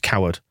 Who's this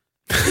coward?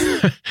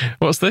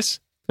 What's this?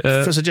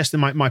 For suggesting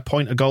my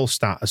point a goal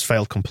stat has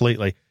failed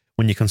completely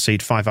when you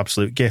concede 5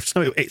 absolute gifts.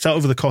 No, it's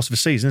over the course of a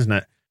season, isn't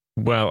it?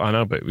 Well, I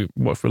know, but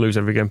what if we lose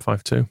every game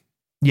 5-2?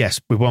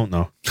 Yes, we won't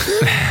though.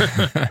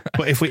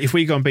 But if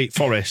we go and beat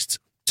Forest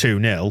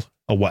 2-0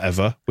 or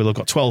whatever, we'll have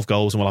got 12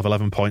 goals and we'll have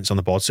 11 points on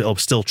the board, so it'll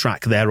still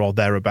track there or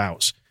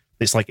thereabouts.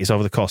 It's like it's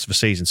over the course of a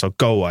season, so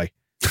go away.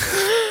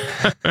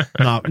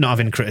 Not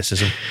having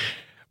criticism.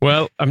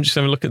 Well, I'm just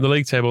having a look at the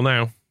league table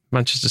now.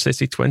 Manchester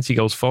City, 20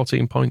 goals,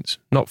 14 points.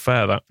 Not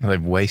fair, that.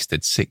 They've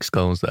wasted 6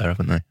 goals there,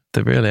 haven't they?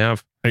 They really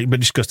have. But it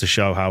just goes to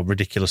show how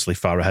ridiculously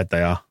far ahead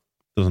they are,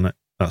 doesn't it?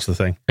 That's the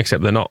thing.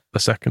 Except they're not the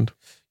second.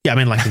 Yeah, I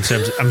mean, like in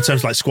terms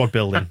of like squad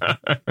building,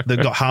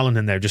 they've got Haaland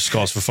in there who just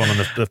scores for fun,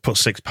 and they've put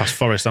 6 past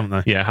Forest, haven't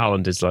they? Yeah,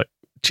 Haaland is like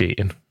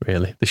cheating.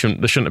 Really, they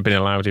shouldn't have been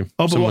allowed him.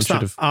 Oh, but what's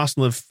that?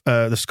 Arsenal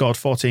they've scored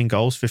 14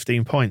 goals,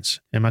 15 points.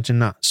 Imagine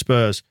that.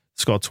 Spurs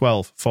scored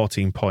 12,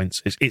 14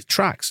 points. It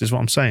tracks, is what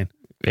I'm saying.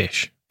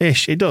 Ish,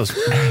 it does.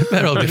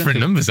 They're all different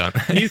numbers, aren't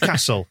they?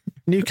 Newcastle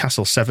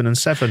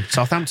 7-7.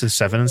 Southampton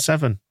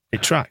 7-7.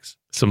 It tracks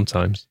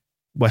sometimes.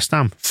 West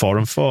Ham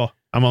 4-4.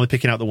 I'm only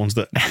picking out the ones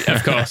that,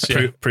 of course,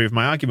 prove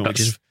my argument,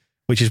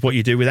 which is what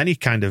you do with any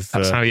kind of...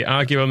 That's how you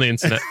argue on the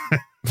internet.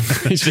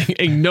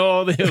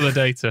 Ignore the other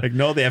data.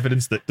 Ignore the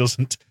evidence that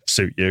doesn't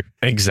suit you.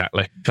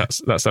 Exactly.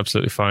 That's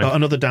absolutely fine.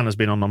 Another Dan has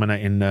been on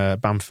nominating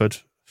Bamford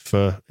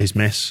for his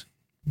miss.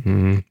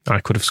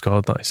 I could have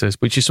scored that, he says,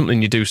 which is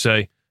something you do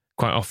say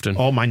quite often.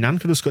 Oh, my nan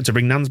could have scored. To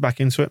bring Nans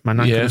back into it, my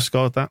nan could have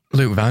scored that.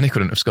 Luke Varney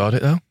couldn't have scored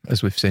it, though,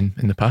 as we've seen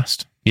in the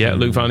past. Yeah,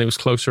 Luke Varney was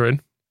closer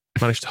in.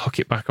 Managed to hook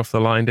it back off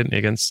the line, didn't he,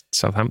 against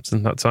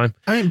Southampton that time?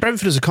 I mean,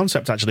 Brentford as a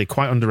concept actually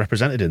quite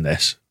underrepresented in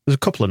this. There's a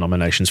couple of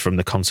nominations from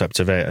the concept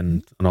of it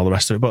and all the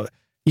rest of it, but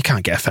you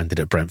can't get offended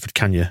at Brentford,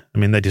 can you? I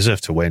mean, they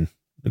deserve to win.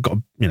 They've got,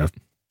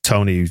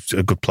 Tony, who's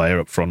a good player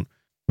up front,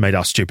 made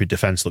our stupid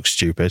defence look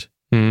stupid.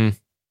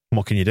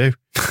 What can you do?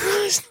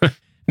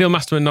 Neil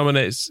Masterman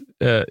nominates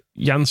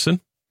Janssen.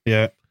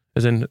 Yeah.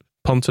 As in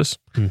Pontus.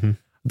 Mm-hmm.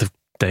 The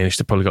Danish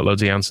have probably got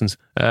loads of Janssens.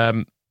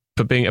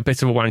 For being a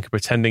bit of a wanker,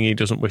 pretending he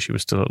doesn't wish he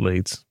was still at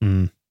Leeds.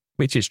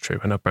 Which is true.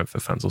 I know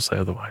Brentford fans will say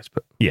otherwise,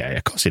 but... Yeah,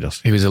 of course he does.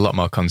 He was a lot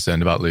more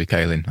concerned about Luke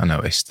Ayling, I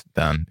noticed,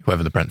 than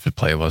whoever the Brentford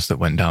player was that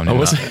went down.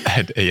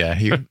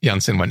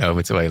 Janssen went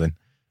over to Ayling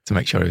to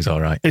make sure he was all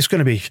right. It's going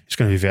to be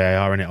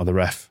VAR, isn't it, or the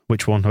ref?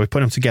 Which one? Are we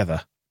putting them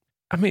together?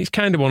 I mean, it's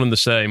kind of one and the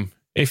same.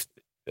 We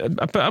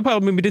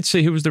did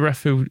see who was the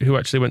ref who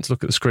actually went to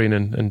look at the screen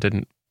and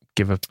didn't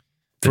give the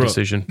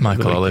decision.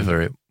 Michael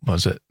Oliver,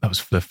 that was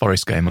for the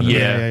Forest game, wasn't it?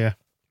 Yeah.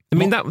 I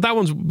mean, that it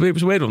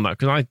was a weird one, that,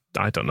 because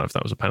I don't know if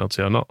that was a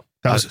penalty or not.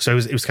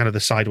 It was kind of the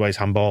sideways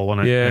handball,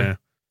 wasn't it? Yeah.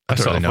 I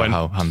don't really know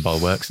how handball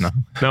works now.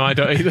 No, I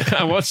don't either.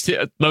 I watched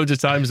it loads of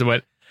times and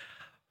went,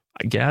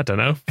 yeah, I don't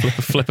know,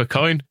 flip a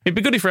coin. It'd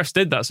be good if refs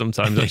did that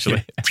sometimes,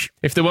 actually.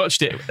 If they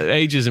watched it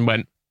ages and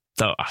went,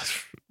 I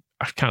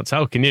can't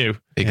tell, can you?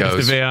 It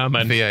goes the VAR,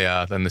 man.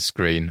 VAR, then the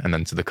screen, and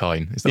then to the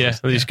coin. They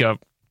just go,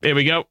 here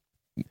we go.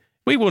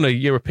 We won a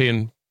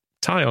European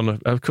tie on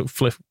a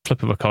flip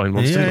of a coin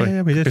once, didn't we?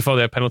 Yeah, we did. Before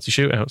they had penalty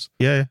shootouts.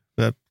 Yeah.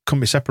 They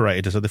couldn't be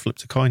separated, so they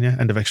flipped a coin,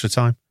 end of extra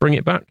time. Bring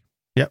it back.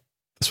 Yep.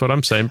 That's what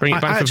I'm saying. Bring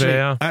it back for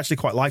VAR. I actually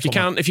quite liked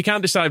if you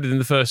can't decide within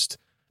the first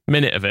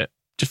minute of it,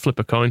 just flip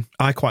a coin.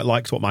 I quite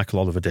liked what Michael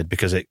Oliver did,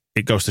 because it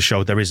goes to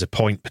show there is a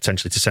point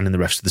potentially to sending the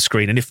refs to the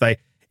screen. And if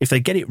they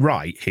get it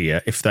right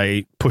here, if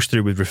they push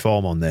through with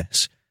reform on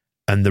this,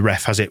 and the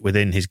ref has it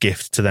within his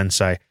gift to then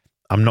say,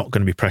 I'm not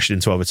going to be pressured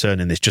into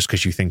overturning this just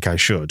because you think I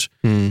should.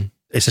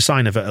 It's a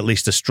sign of at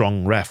least a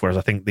strong ref, whereas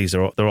I think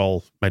they're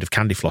all made of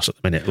candy floss at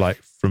the minute, like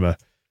from an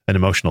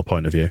emotional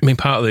point of view. I mean,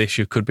 part of the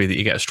issue could be that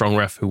you get a strong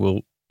ref who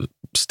will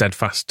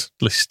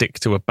steadfastly stick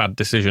to a bad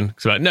decision.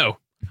 So like, no,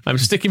 I'm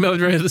sticking with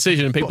the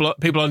decision, and people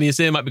on the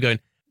ear might be going,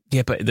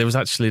 yeah, but there was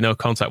actually no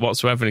contact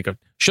whatsoever. And you go,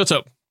 shut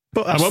up.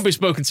 But I won't be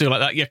spoken to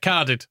like that. You're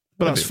carded.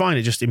 But that's fine.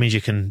 It means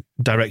you can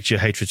direct your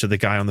hatred to the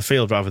guy on the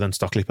field rather than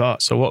Stockley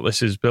Park. So what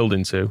this is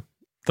building to,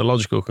 the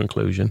logical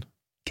conclusion,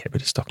 get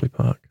rid of Stockley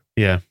Park.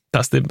 Yeah.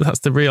 That's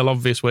the real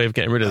obvious way of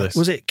getting rid of this.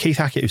 Was it Keith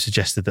Hackett who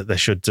suggested that they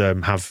should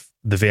have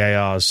the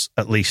VARs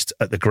at least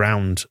at the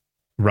ground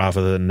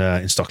rather than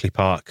in Stockley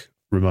Park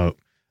remote?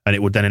 And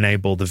it would then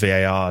enable the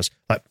VARs,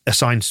 like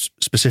assign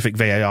specific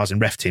VARs in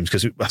ref teams.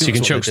 So you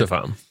can choke stuff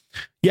at them.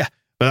 Yeah,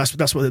 but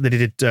that's what they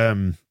did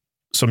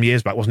some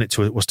years back, wasn't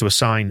it? Was to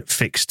assign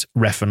fixed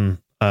ref and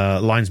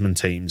linesman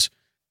teams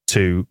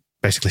to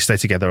basically stay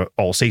together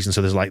all season.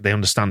 So they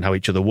understand how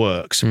each other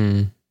works.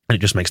 And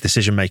it just makes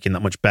decision making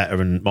that much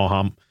better and more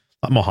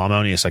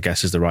harmonious, I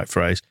guess is the right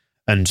phrase.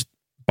 And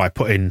by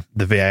putting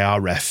the VAR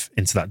ref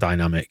into that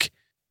dynamic,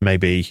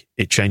 maybe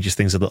it changes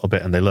things a little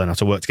bit and they learn how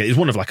to work together. It's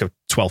one of like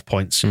 12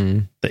 points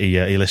that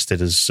he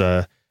listed as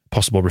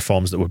possible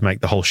reforms that would make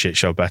the whole shit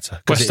show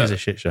better. Because it is a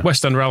shit show.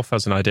 West End Ralph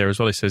has an idea as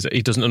well. He says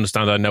he doesn't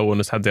understand how no one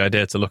has had the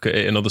idea to look at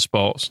it in other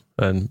sports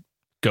and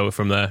go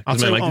from there.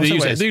 They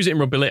use it in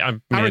rugby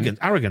league.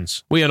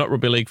 Arrogance. We are not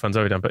rugby league fans,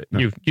 Dan, but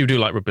no. you do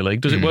like rugby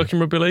league. Does it work in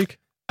rugby league?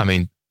 I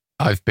mean,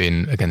 I've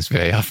been against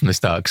VAR from the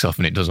start because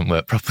often it doesn't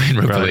work properly in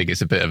rugby league.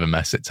 It's a bit of a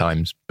mess at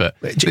times. But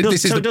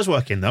it does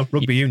work in, though.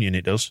 Rugby union,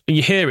 it does.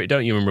 You hear it,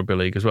 don't you, in rugby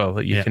league as well?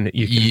 That you can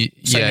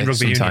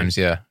sometimes,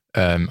 union.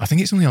 Yeah. I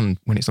think it's only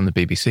when it's on the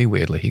BBC,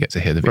 weirdly, you get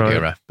to hear the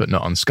video ref, but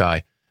not on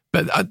Sky.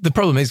 But the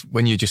problem is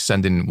when you just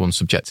send in one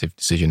subjective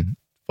decision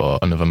for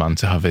another man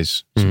to have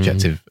his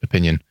subjective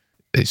opinion,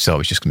 it's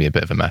always just going to be a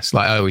bit of a mess.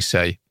 Like I always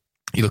say,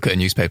 you look at a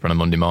newspaper on a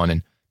Monday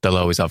morning, they'll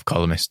always have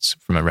columnists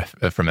from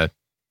a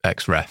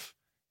ex-ref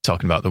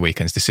talking about the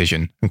weekend's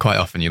decision. And quite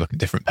often you look at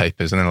different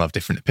papers and they'll have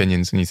different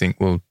opinions and you think,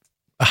 well,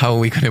 how are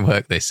we going to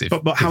work this?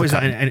 But how is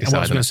that? And what I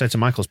was going to say to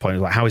Michael's point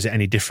is, like, how is it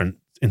any different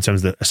in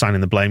terms of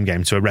assigning the blame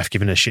game to a ref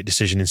giving a shit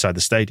decision inside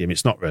the stadium?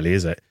 It's not really,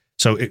 is it?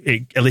 So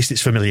at least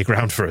it's familiar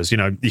ground for us. You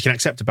know, you can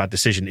accept a bad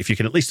decision if you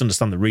can at least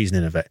understand the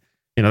reasoning of it.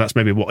 You know, that's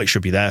maybe what it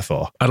should be there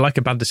for. I'd like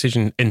a bad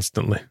decision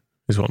instantly,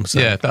 is what I'm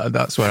saying. Yeah,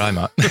 that's where I'm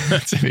at. I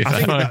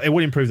think it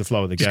would improve the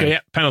flow of the game. Go,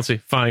 penalty,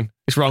 fine.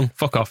 It's wrong.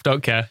 Fuck off.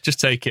 Don't care. Just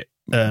take it.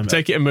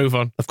 Take it and move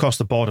on. Of course,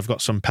 the board have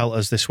got some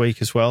pelters this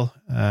week as well.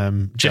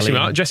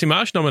 Jesse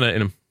Marsh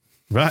nominating him.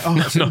 Right. Oh,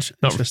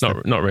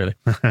 not really.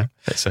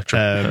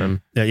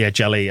 Etc.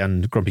 Jelly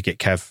and Grumpy Git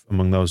Kev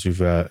among those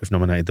who've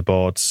nominated the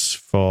boards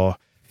for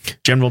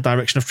general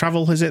direction of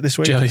travel, is it, this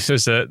week? Jelly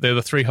says they're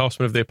the three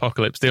horsemen of the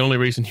apocalypse. The only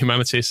reason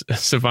humanity has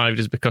survived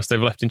is because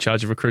they've left in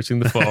charge of recruiting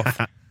the fourth.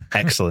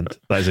 Excellent.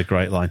 That is a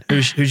great line.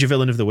 Who's your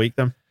villain of the week,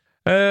 then?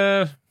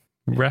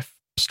 Ref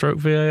stroke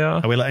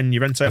VAR. Are we letting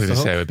Llorente off the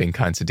hook? We're being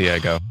kind to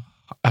Diego.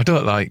 I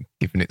don't like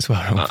giving it to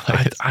our own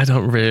players. I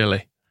don't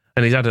really.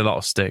 And he's had a lot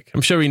of stick.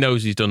 I'm sure he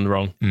knows he's done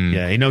wrong.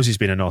 Yeah, he knows he's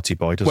been a naughty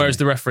boy, doesn't Whereas he?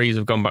 the referees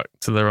have gone back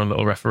to their own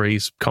little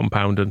referees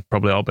compound and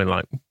probably all been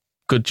like,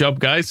 good job,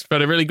 guys. We've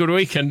had a really good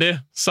weekend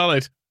here.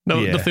 Solid.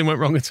 Nothing went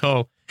wrong at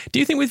all. Do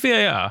you think with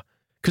VAR,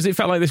 because it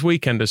felt like this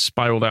weekend has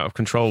spiraled out of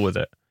control with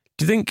it,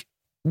 do you think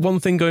one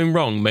thing going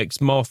wrong makes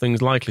more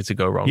things likely to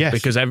go wrong? Yes.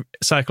 Because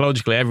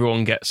psychologically,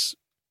 everyone gets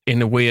in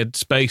a weird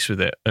space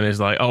with it and is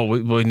like, oh,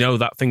 we know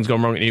that thing's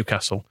gone wrong at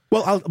Newcastle.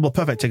 Well,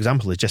 perfect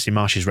example is Jesse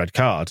Marsh's red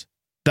card.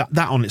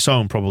 That on its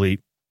own probably,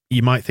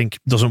 you might think,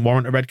 doesn't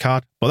warrant a red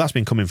card, but that's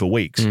been coming for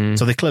weeks.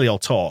 So they clearly all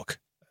talk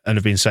and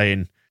have been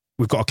saying,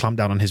 we've got to clamp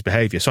down on his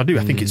behaviour. So I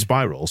think it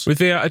spirals. With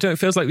VAR, it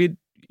feels like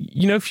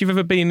if you've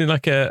ever been in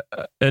like a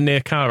near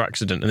car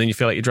accident and then you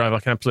feel like you drive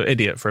like an absolute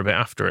idiot for a bit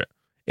after it,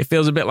 it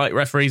feels a bit like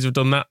referees have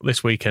done that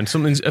this weekend.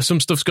 Some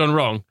stuff's gone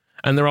wrong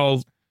and they're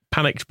all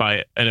panicked by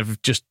it and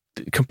have just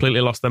completely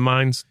lost their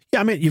minds.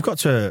 Yeah, I mean, you've got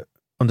to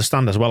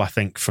understand as well, I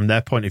think, from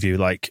their point of view,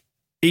 like,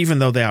 even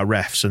though they are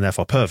refs and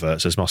therefore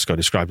perverts, as Moscow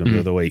described them the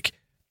other week,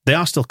 they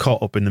are still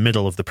caught up in the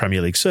middle of the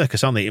Premier League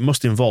circus, aren't they? It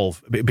must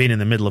involve, being in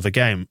the middle of a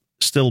game,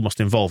 still must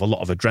involve a lot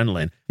of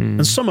adrenaline.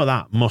 And some of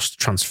that must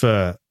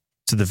transfer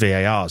to the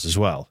VARs as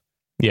well.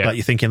 Yeah. Like,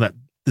 you're thinking that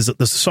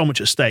there's so much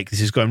at stake.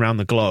 This is going around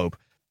the globe.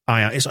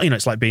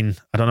 It's like being,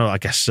 I don't know, I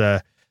guess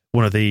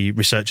one of the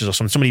researchers or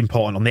somebody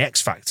important on the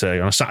X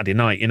Factor on a Saturday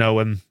night,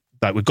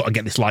 like, we've got to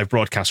get this live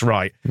broadcast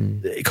right.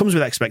 It comes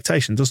with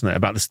expectation, doesn't it,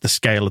 about the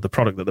scale of the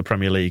product that the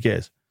Premier League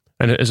is.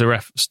 And as a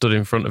ref stood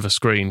in front of a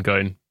screen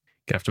going,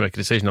 you have to make a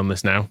decision on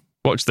this now.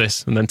 Watch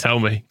this and then tell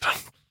me. I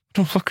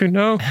don't fucking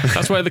know.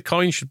 That's where the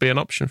coin should be an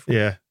option for.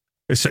 Yeah.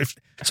 So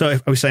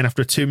if I was saying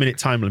after a 2-minute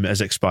time limit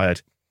has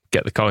expired,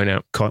 get the coin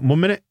out. 1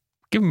 minute?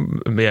 Give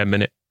them a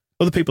minute.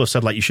 Other people have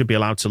said, like, you should be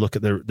allowed to look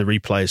at the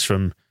replays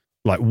from,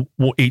 like,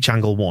 each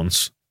angle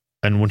once.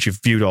 And once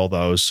you've viewed all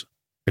those,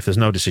 if there's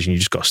no decision, you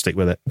just got to stick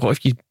with it. What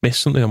if you miss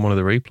something on one of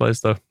the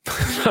replays, though?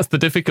 That's the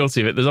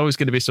difficulty of it. There's always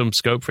going to be some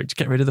scope for it. Just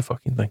get rid of the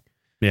fucking thing.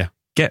 Yeah.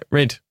 Get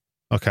rid.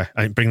 Okay.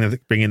 And bring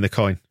in the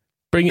coin.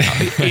 Bring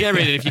it. Get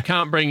rid. If you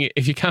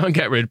can't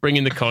get rid, bring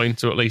in the coin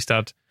to at least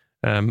add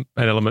an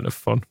element of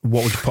fun.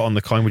 What would you put on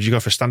the coin? Would you go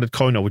for a standard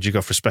coin or would you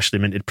go for a specially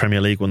minted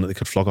Premier League one that they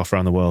could flog off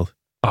around the world?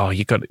 Oh,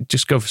 you got to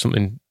just go for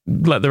something.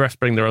 Let the refs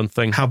bring their own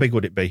thing. How big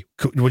would it be?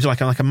 Would you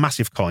like a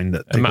massive coin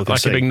that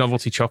like a big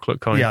novelty chocolate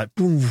coin? Yeah,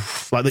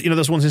 like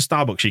those ones in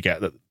Starbucks you get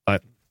that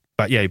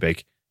like yay big.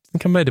 I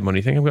think I made of money.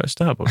 You think I've got a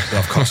Starbucks?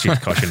 Well, of course you're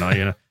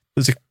not.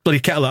 There's a bloody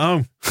kettle at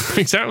home.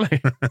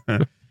 Exactly.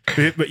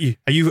 But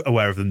are you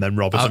aware of them then,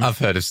 Rob? I've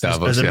heard of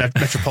Starbucks. As a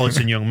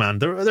metropolitan young man,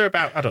 they're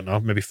about, I don't know,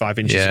 maybe 5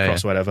 inches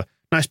across or whatever.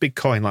 Nice big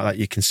coin like that,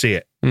 you can see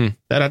it.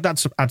 That'd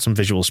add some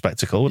visual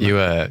spectacle, wouldn't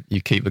it?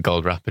 You keep the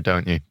gold wrapper,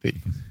 don't you? But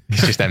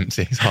it's just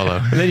empty. It's hollow.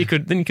 And then you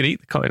could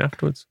eat the coin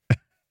afterwards.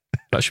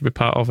 That should be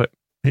part of it.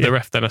 Yeah. The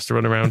ref then has to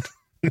run around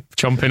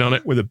chomping on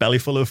it with a belly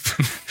full of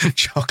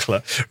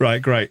chocolate.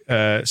 Right, great.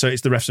 So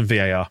it's the refs and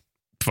VAR.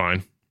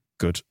 Fine.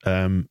 Good.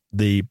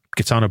 The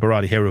Gaetano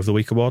Berardi Hero of the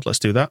Week award. Let's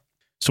do that.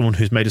 Someone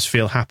who's made us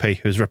feel happy,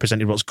 who's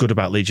represented what's good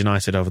about Leeds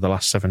United over the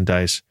last 7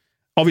 days.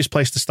 Obvious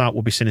place to start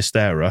will be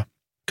Sinisterra,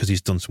 because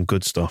he's done some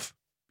good stuff.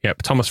 Yeah,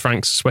 but Thomas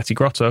Frank's Sweaty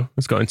Grotto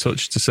has got in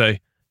touch to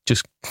say,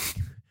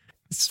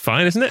 it's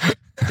fine, isn't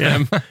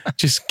it?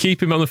 Just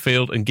keep him on the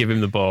field and give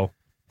him the ball.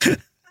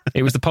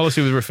 It was the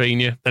policy with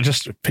Rafinha. They're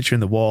just picturing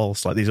the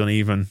walls, like these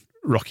uneven,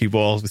 rocky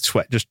walls with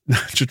sweat just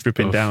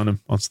dripping down them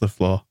onto the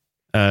floor.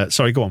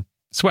 Sorry, go on.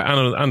 Sweat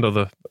and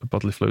other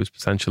bodily fluids,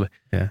 potentially.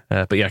 Yeah.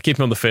 But yeah, keep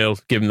him on the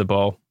field, give him the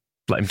ball,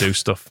 let him do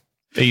stuff.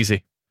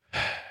 Easy.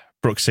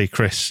 Brooksy,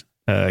 Chris,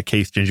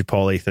 Keith, Ginger,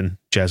 Paul, Ethan,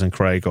 Jez and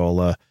Craig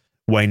all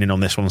weighing in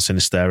on this one,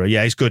 Sinisterra.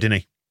 Yeah, he's good, isn't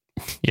he?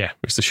 Yeah,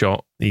 it's the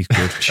short. He's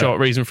good.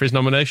 Short reason for his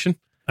nomination.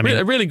 I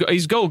mean, really good.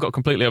 His goal got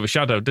completely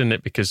overshadowed, didn't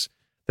it? Because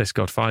they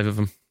scored 5 of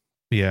them.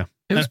 Yeah.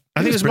 I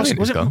think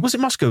was it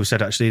Moscow who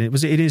said, actually,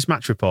 was it in his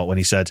match report when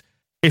he said,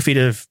 if he'd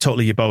have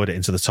totally Yeboah'd it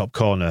into the top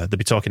corner, they'd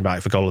be talking about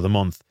it for goal of the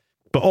month.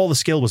 But all the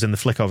skill was in the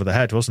flick over the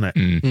head, wasn't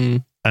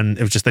it? And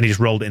it was just, then he just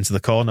rolled it into the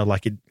corner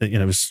like it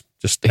was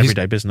just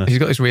everyday business. He's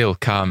got this real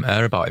calm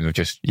air about him of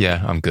just,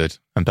 yeah, I'm good.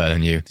 I'm better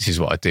than you. This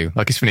is what I do.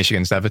 Like his finish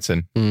against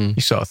Everton.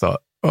 You sort of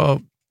thought,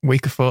 oh,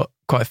 weaker foot,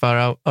 quite far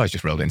out. Oh, he's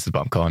just rolled it into the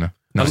bottom corner.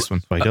 Nice one.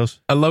 That's what he does.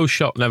 A low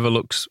shot never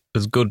looks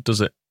as good, does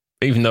it?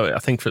 Even though I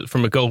think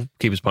from a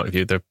goalkeeper's point of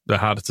view, they're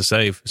harder to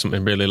save.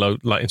 Something really low,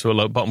 like into a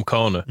low bottom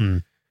corner.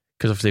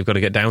 Because obviously they've got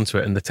to get down to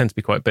it and they tend to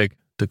be quite big,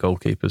 the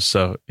goalkeepers.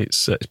 So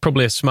it's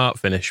probably a smart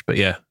finish, but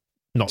yeah.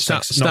 Not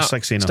sexy enough.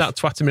 Start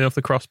twatting him off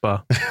the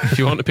crossbar if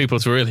you want the people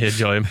to really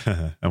enjoy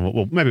him.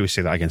 And maybe we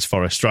see that against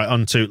Forest. Right,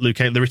 on to Luke,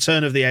 the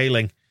return of the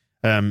Ailing.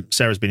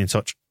 Sarah's been in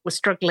touch we're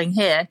struggling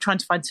here, trying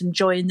to find some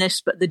joy in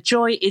this, but the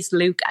joy is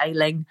Luke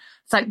Ayling.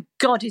 Thank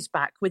God he's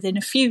back. Within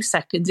a few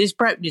seconds, he's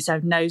broken his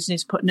own nose and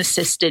he's put an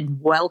assist in.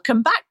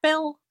 Welcome back,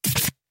 Bill.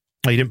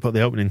 Oh, you didn't put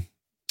the opening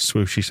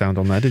swooshy sound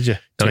on there, did you?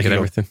 Don't get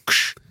everything.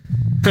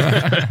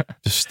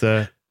 Just,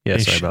 sorry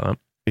about that.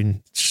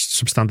 Been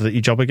substandard at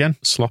your job again?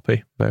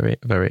 Sloppy. Very,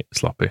 very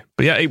sloppy.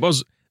 But yeah, it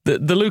was the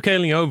Luke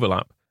Ayling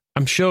overlap.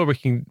 I'm sure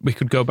we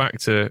could go back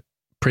to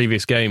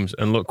previous games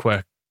and look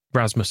where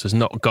Rasmus has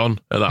not gone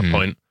at that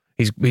point.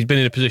 He's been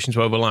in a position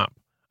to overlap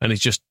and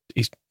he's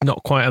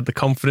not quite had the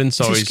confidence.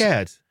 Is he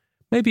scared?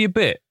 Maybe a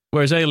bit.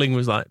 Whereas Ayling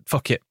was like,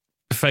 fuck it.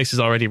 The face is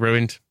already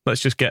ruined.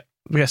 Let's just get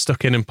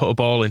stuck in and put a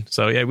ball in.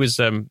 So yeah, it was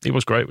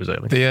great with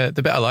Ayling. The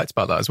bit I liked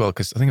about that as well,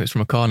 because I think it was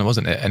from a corner,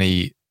 wasn't it? And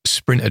he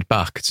sprinted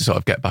back to sort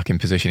of get back in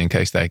position in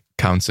case they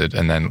countered,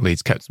 and then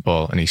Leeds kept the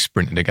ball and he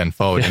sprinted again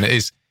forward. Yeah.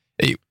 And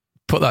he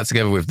put that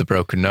together with the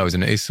broken nose,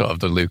 and it is sort of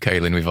the Luke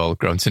Ayling we've all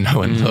grown to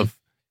know and love.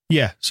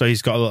 Yeah, so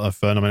he's got a lot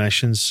of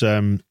nominations.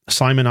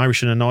 Simon,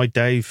 Irish and Annoyed,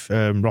 Dave,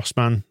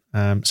 Rossman,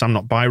 Sam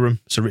Not Byram,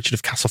 Sir Richard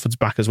of Castleford's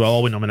back as well.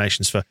 All with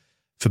nominations for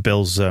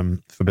Bill's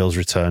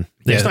return.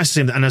 Yeah, it's nice to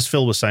see him. And as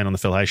Phil was saying on the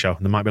Phil Hay show,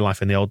 there might be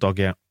life in the old dog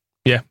yet.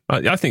 Yeah,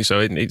 I think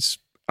so.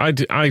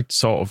 I'd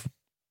sort of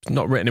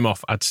not written him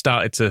off. I'd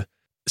started to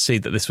see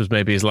that this was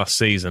maybe his last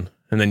season,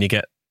 and then you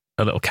get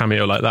a little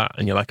cameo like that,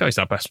 and you're like, oh,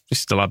 he's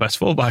still our best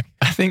fullback.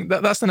 I think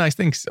that's the nice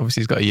thing.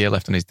 Obviously, he's got a year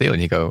left on his deal,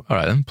 and you go, all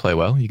right, then play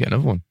well, you get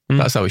another one.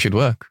 That's how it should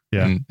work.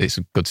 Yeah, and it's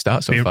a good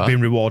start so far. Being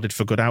rewarded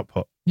for good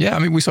output. Yeah, I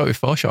mean, we saw it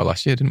with Forshaw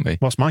last year, didn't we?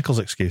 What's Michael's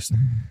excuse?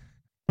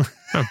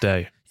 How dare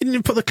you? You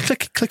didn't put the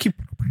clicky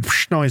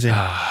noise in.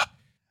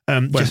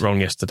 Went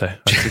wrong yesterday.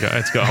 I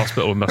had to go to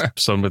hospital with my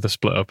son with a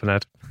split open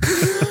head.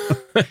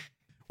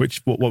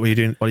 What were you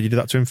doing? What did you do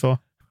that to him for?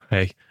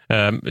 Hey,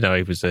 no,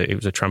 it was a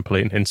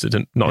trampoline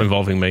incident, not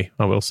involving me,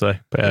 I will say,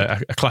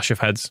 but a clash of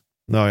heads.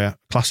 Oh yeah,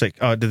 classic.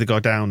 Oh, did they go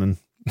down and?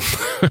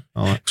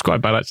 It's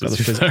quite bad actually.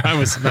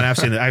 I've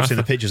seen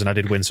the pictures and I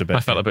did wince a bit. I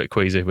felt a bit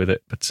queasy with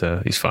it,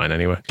 but he's fine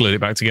anyway. Glued it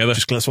back together.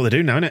 That's what they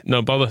do now, isn't it?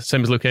 No bother.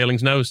 Same as Luke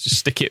Ayling's nose. Just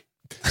stick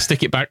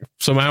it back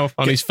somehow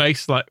on his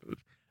face, like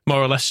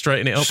more or less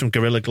straighten it up. Some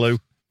Gorilla Glue.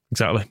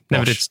 Exactly.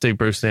 Never did Steve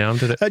Bruce in the arm,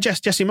 did it?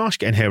 Jesse Marsh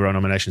getting hero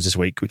nominations this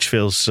week, which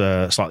feels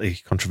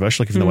slightly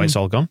controversial given the way it's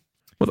all gone.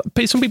 Well,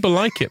 some people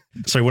like it.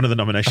 So one of the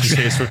nominations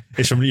here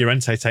is from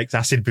Llorente takes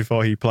acid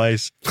before he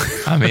plays.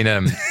 I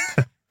mean,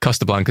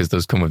 Costa Blancas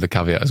does come with the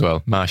caveat as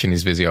well. Marsh in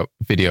his video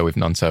with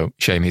Nonto,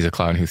 shame he's a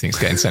clown who thinks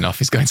getting sent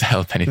off is going to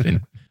help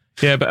anything.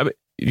 Yeah, but I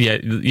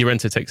mean,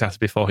 Llorente takes acid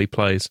before he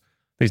plays.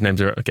 These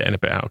names are getting a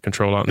bit out of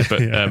control, aren't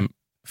they? But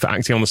for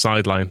acting on the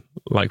sideline,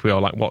 like we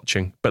all like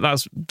watching. But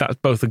that's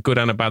both a good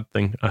and a bad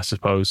thing, I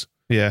suppose.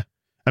 Yeah.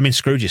 I mean,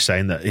 Scrooge is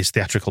saying that his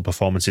theatrical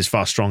performance is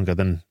far stronger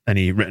than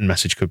any written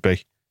message could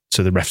be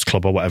to the refs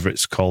club or whatever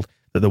it's called,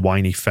 that the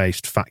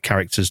whiny-faced fat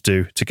characters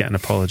do to get an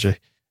apology.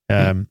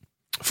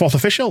 Fourth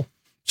official.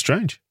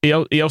 Strange. He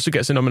also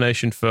gets a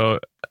nomination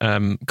for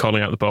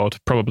calling out the board,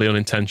 probably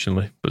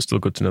unintentionally, but still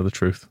good to know the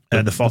truth.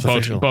 The fourth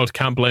official. The board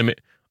can't blame it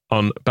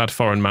on bad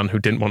foreign man who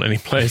didn't want any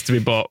players to be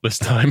bought this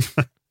time.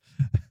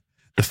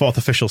 The fourth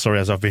official, sorry,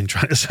 as I've been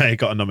trying to say,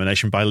 got a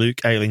nomination by Luke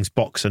Ayling's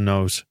boxer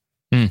nose.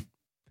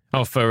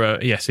 Oh,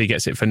 yes, he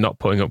gets it for not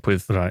putting up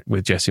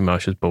with Jesse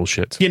Marsh's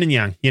bullshit. Yin and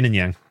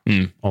yang,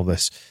 all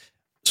this.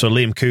 So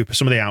Liam Cooper,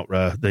 some of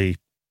the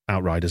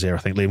outriders here, I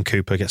think Liam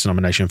Cooper gets a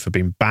nomination for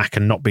being back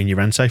and not being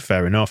Llorente,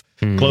 fair enough.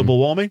 Global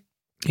warming.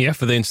 Yeah,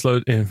 for the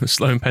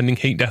slow impending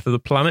heat death of the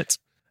planet.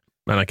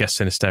 And I guess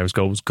Sinisterra's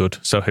goal was good,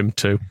 so him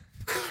too.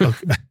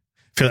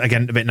 Feel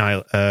again a bit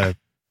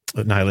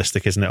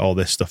nihilistic, isn't it, all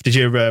this stuff? Did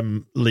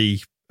you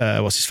Lee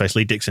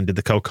Dixon did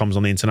the co-coms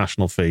on the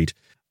international feed,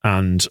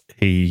 and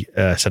he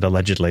said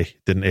allegedly,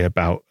 didn't he,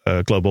 about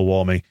global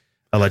warming,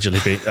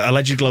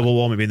 alleged global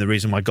warming being the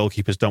reason why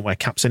goalkeepers don't wear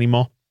caps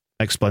anymore.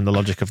 Explain the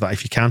logic of that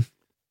if you can.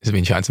 Has he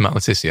been chatting to Matt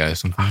Letizia or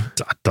something?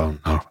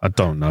 I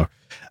don't know.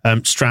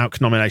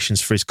 Strauch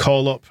nominations for his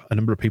call-up, a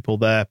number of people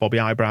there. Bobby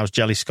Eyebrows,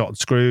 Jelly Scott and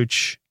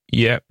Scrooge.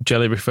 Yeah,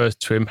 Jelly refers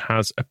to him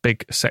as a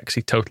big,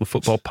 sexy total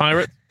football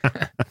pirate,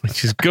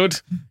 which is good.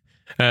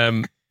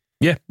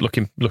 Yeah,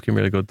 looking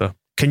really good though.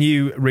 Can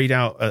you read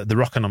out the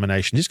Rocker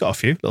nominations? He's got a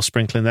few, little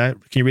sprinkling there.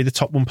 Can you read the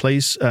top one,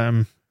 please,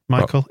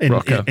 Michael?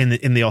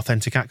 In the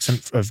authentic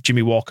accent of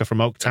Jimmy Walker from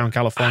Oaktown,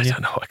 California. I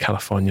don't know what a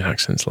California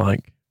accent's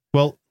like.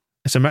 Well,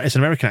 it's an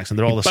American accent.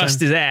 They're all the same.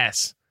 Bust his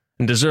ass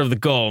and deserved the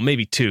goal,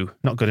 maybe 2.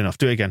 Not good enough.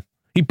 Do it again.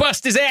 He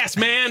bust his ass,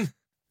 man.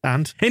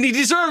 And he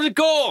deserved a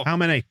goal. How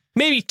many?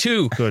 Maybe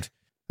 2. Good.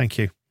 Thank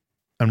you.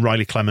 And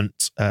Riley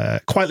Clement,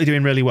 quietly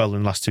doing really well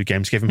in the last 2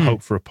 games. Give him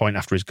hope for a point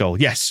after his goal.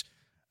 Yes.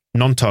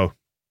 Nonto.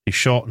 He's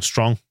short and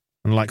strong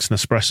and likes an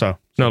espresso.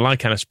 No,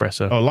 like an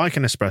espresso. Oh, like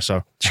an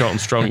espresso. Short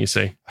and strong, you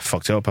see. I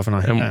fucked it up, haven't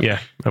I?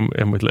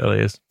 And with little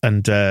ears.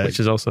 And which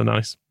is also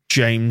nice.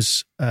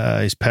 James,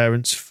 his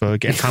parents, for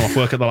getting time off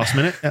work at the last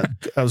minute.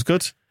 That was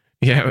good.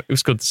 Yeah, it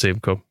was good to see him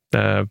come.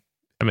 I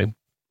mean,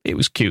 it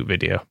was a cute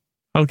video.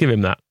 I'll give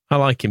him that. I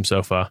like him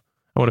so far.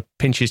 I want to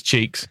pinch his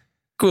cheeks.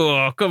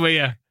 Go, come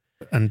here.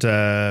 And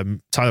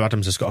Tyler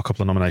Adams has got a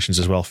couple of nominations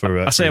as well for.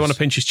 I say I want to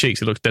pinch his cheeks.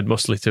 He looks dead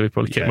muscly too. He'd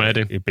probably kick my head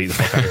in. He'd beat the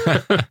fuck out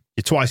of you.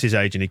 You're twice his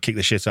age and he'd kick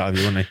the shit out of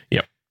you, wouldn't he?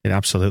 Yep. He'd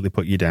absolutely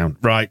put you down.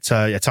 Right.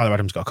 Tyler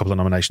Adams got a couple of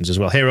nominations as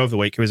well. Hero of the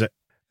Week, who is it?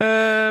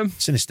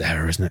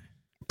 Sinistera, isn't it?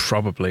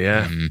 Probably,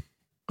 yeah.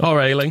 Or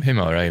Ailing. Him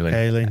or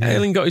Ailing.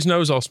 Ailing got his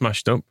nose all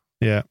smashed up.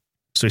 Yeah.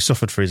 So he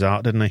suffered for his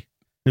art, didn't he?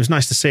 It was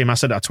nice to see him. I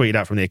tweeted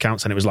out from the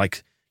accounts and it was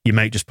like your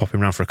mate just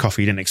popping round for a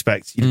coffee you didn't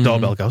expect. Your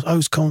doorbell goes,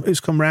 who's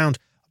come round?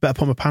 I better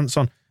put my pants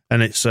on.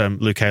 And it's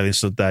Luke Ayling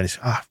stood there and he's,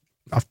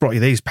 I've brought you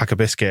these pack of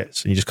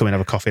biscuits. And you just come in and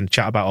have a coffee and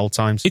chat about old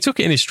times. He took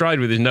it in his stride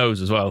with his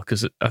nose as well,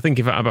 because I think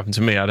if that had happened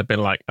to me, I'd have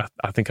been like,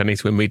 I think I need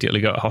to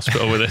immediately go to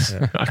hospital with this.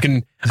 I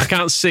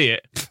can't see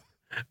it,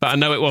 but I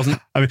know it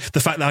wasn't. I mean, the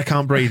fact that I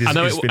can't breathe is I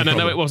know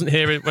it wasn't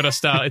here when I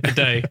started the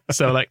day.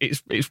 So like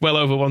it's well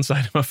over one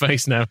side of my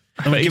face now.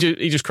 But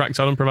he just cracked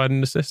on and provided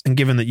an assist. And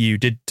given that you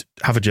did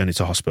have a journey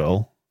to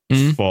hospital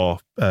for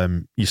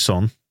your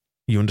son,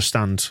 you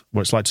understand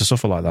what it's like to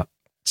suffer like that.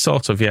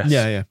 Sort of, yes.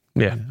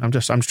 Yeah. I'm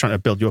just trying to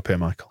build you up here,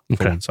 Michael.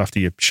 For once, after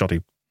your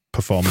shoddy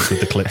performance with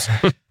the clips.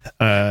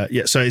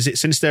 So is it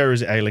Sinistera or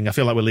is it Ayling? I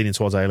feel like we're leaning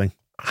towards Ayling.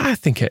 I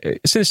think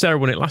Sinistera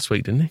won it last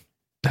week, didn't he?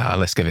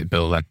 Let's give it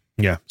Bill then.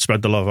 Yeah,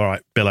 spread the love. All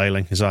right, Bill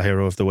Ayling is our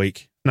hero of the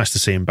week. Nice to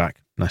see him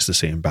back. What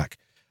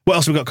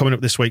else have we got coming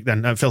up this week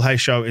then? Phil Hayes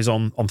show is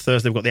on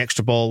Thursday. We've got the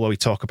Extra Ball where we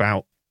talk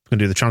about, we're going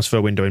to do the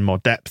transfer window in more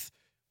depth.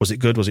 Was it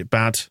good? Was it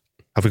bad?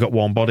 Have we got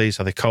warm bodies?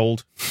 Are they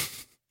cold?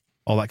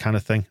 All that kind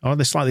of thing. Or are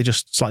they slightly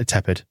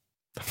tepid?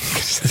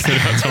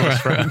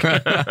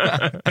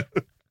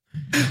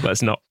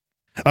 Let's not.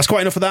 That's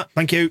quite enough of that.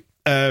 Thank you.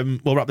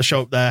 We'll wrap the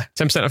show up there.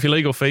 10% off your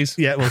legal fees.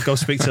 Yeah, we'll go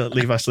speak to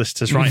Levi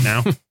solicitors right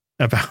now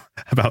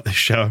about this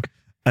show,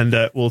 and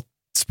we'll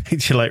speak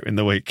to you later in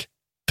the week,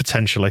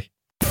 potentially.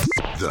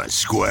 The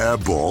Square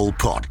Ball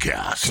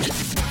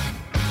Podcast.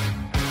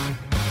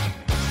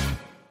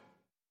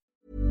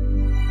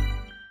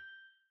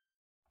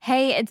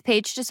 Hey, it's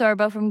Paige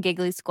DeSorbo from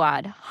Giggly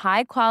Squad.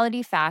 High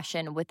quality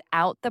fashion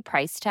without the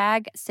price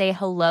tag. Say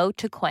hello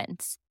to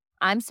Quince.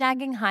 I'm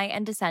snagging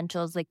high-end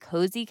essentials like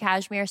cozy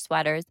cashmere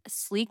sweaters,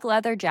 sleek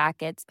leather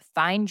jackets,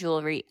 fine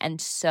jewelry,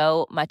 and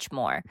so much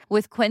more.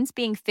 With Quince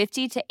being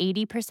 50 to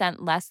 80%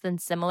 less than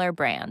similar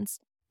brands.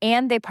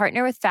 And they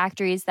partner with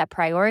factories that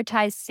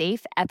prioritize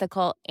safe,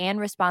 ethical, and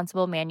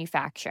responsible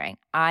manufacturing.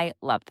 I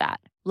love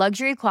that.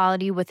 Luxury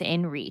quality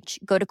within reach.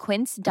 Go to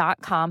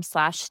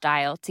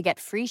quince.com/style to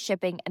get free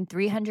shipping and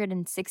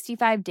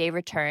 365-day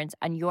returns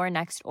on your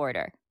next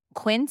order.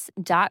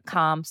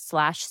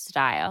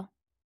 Quince.com/style.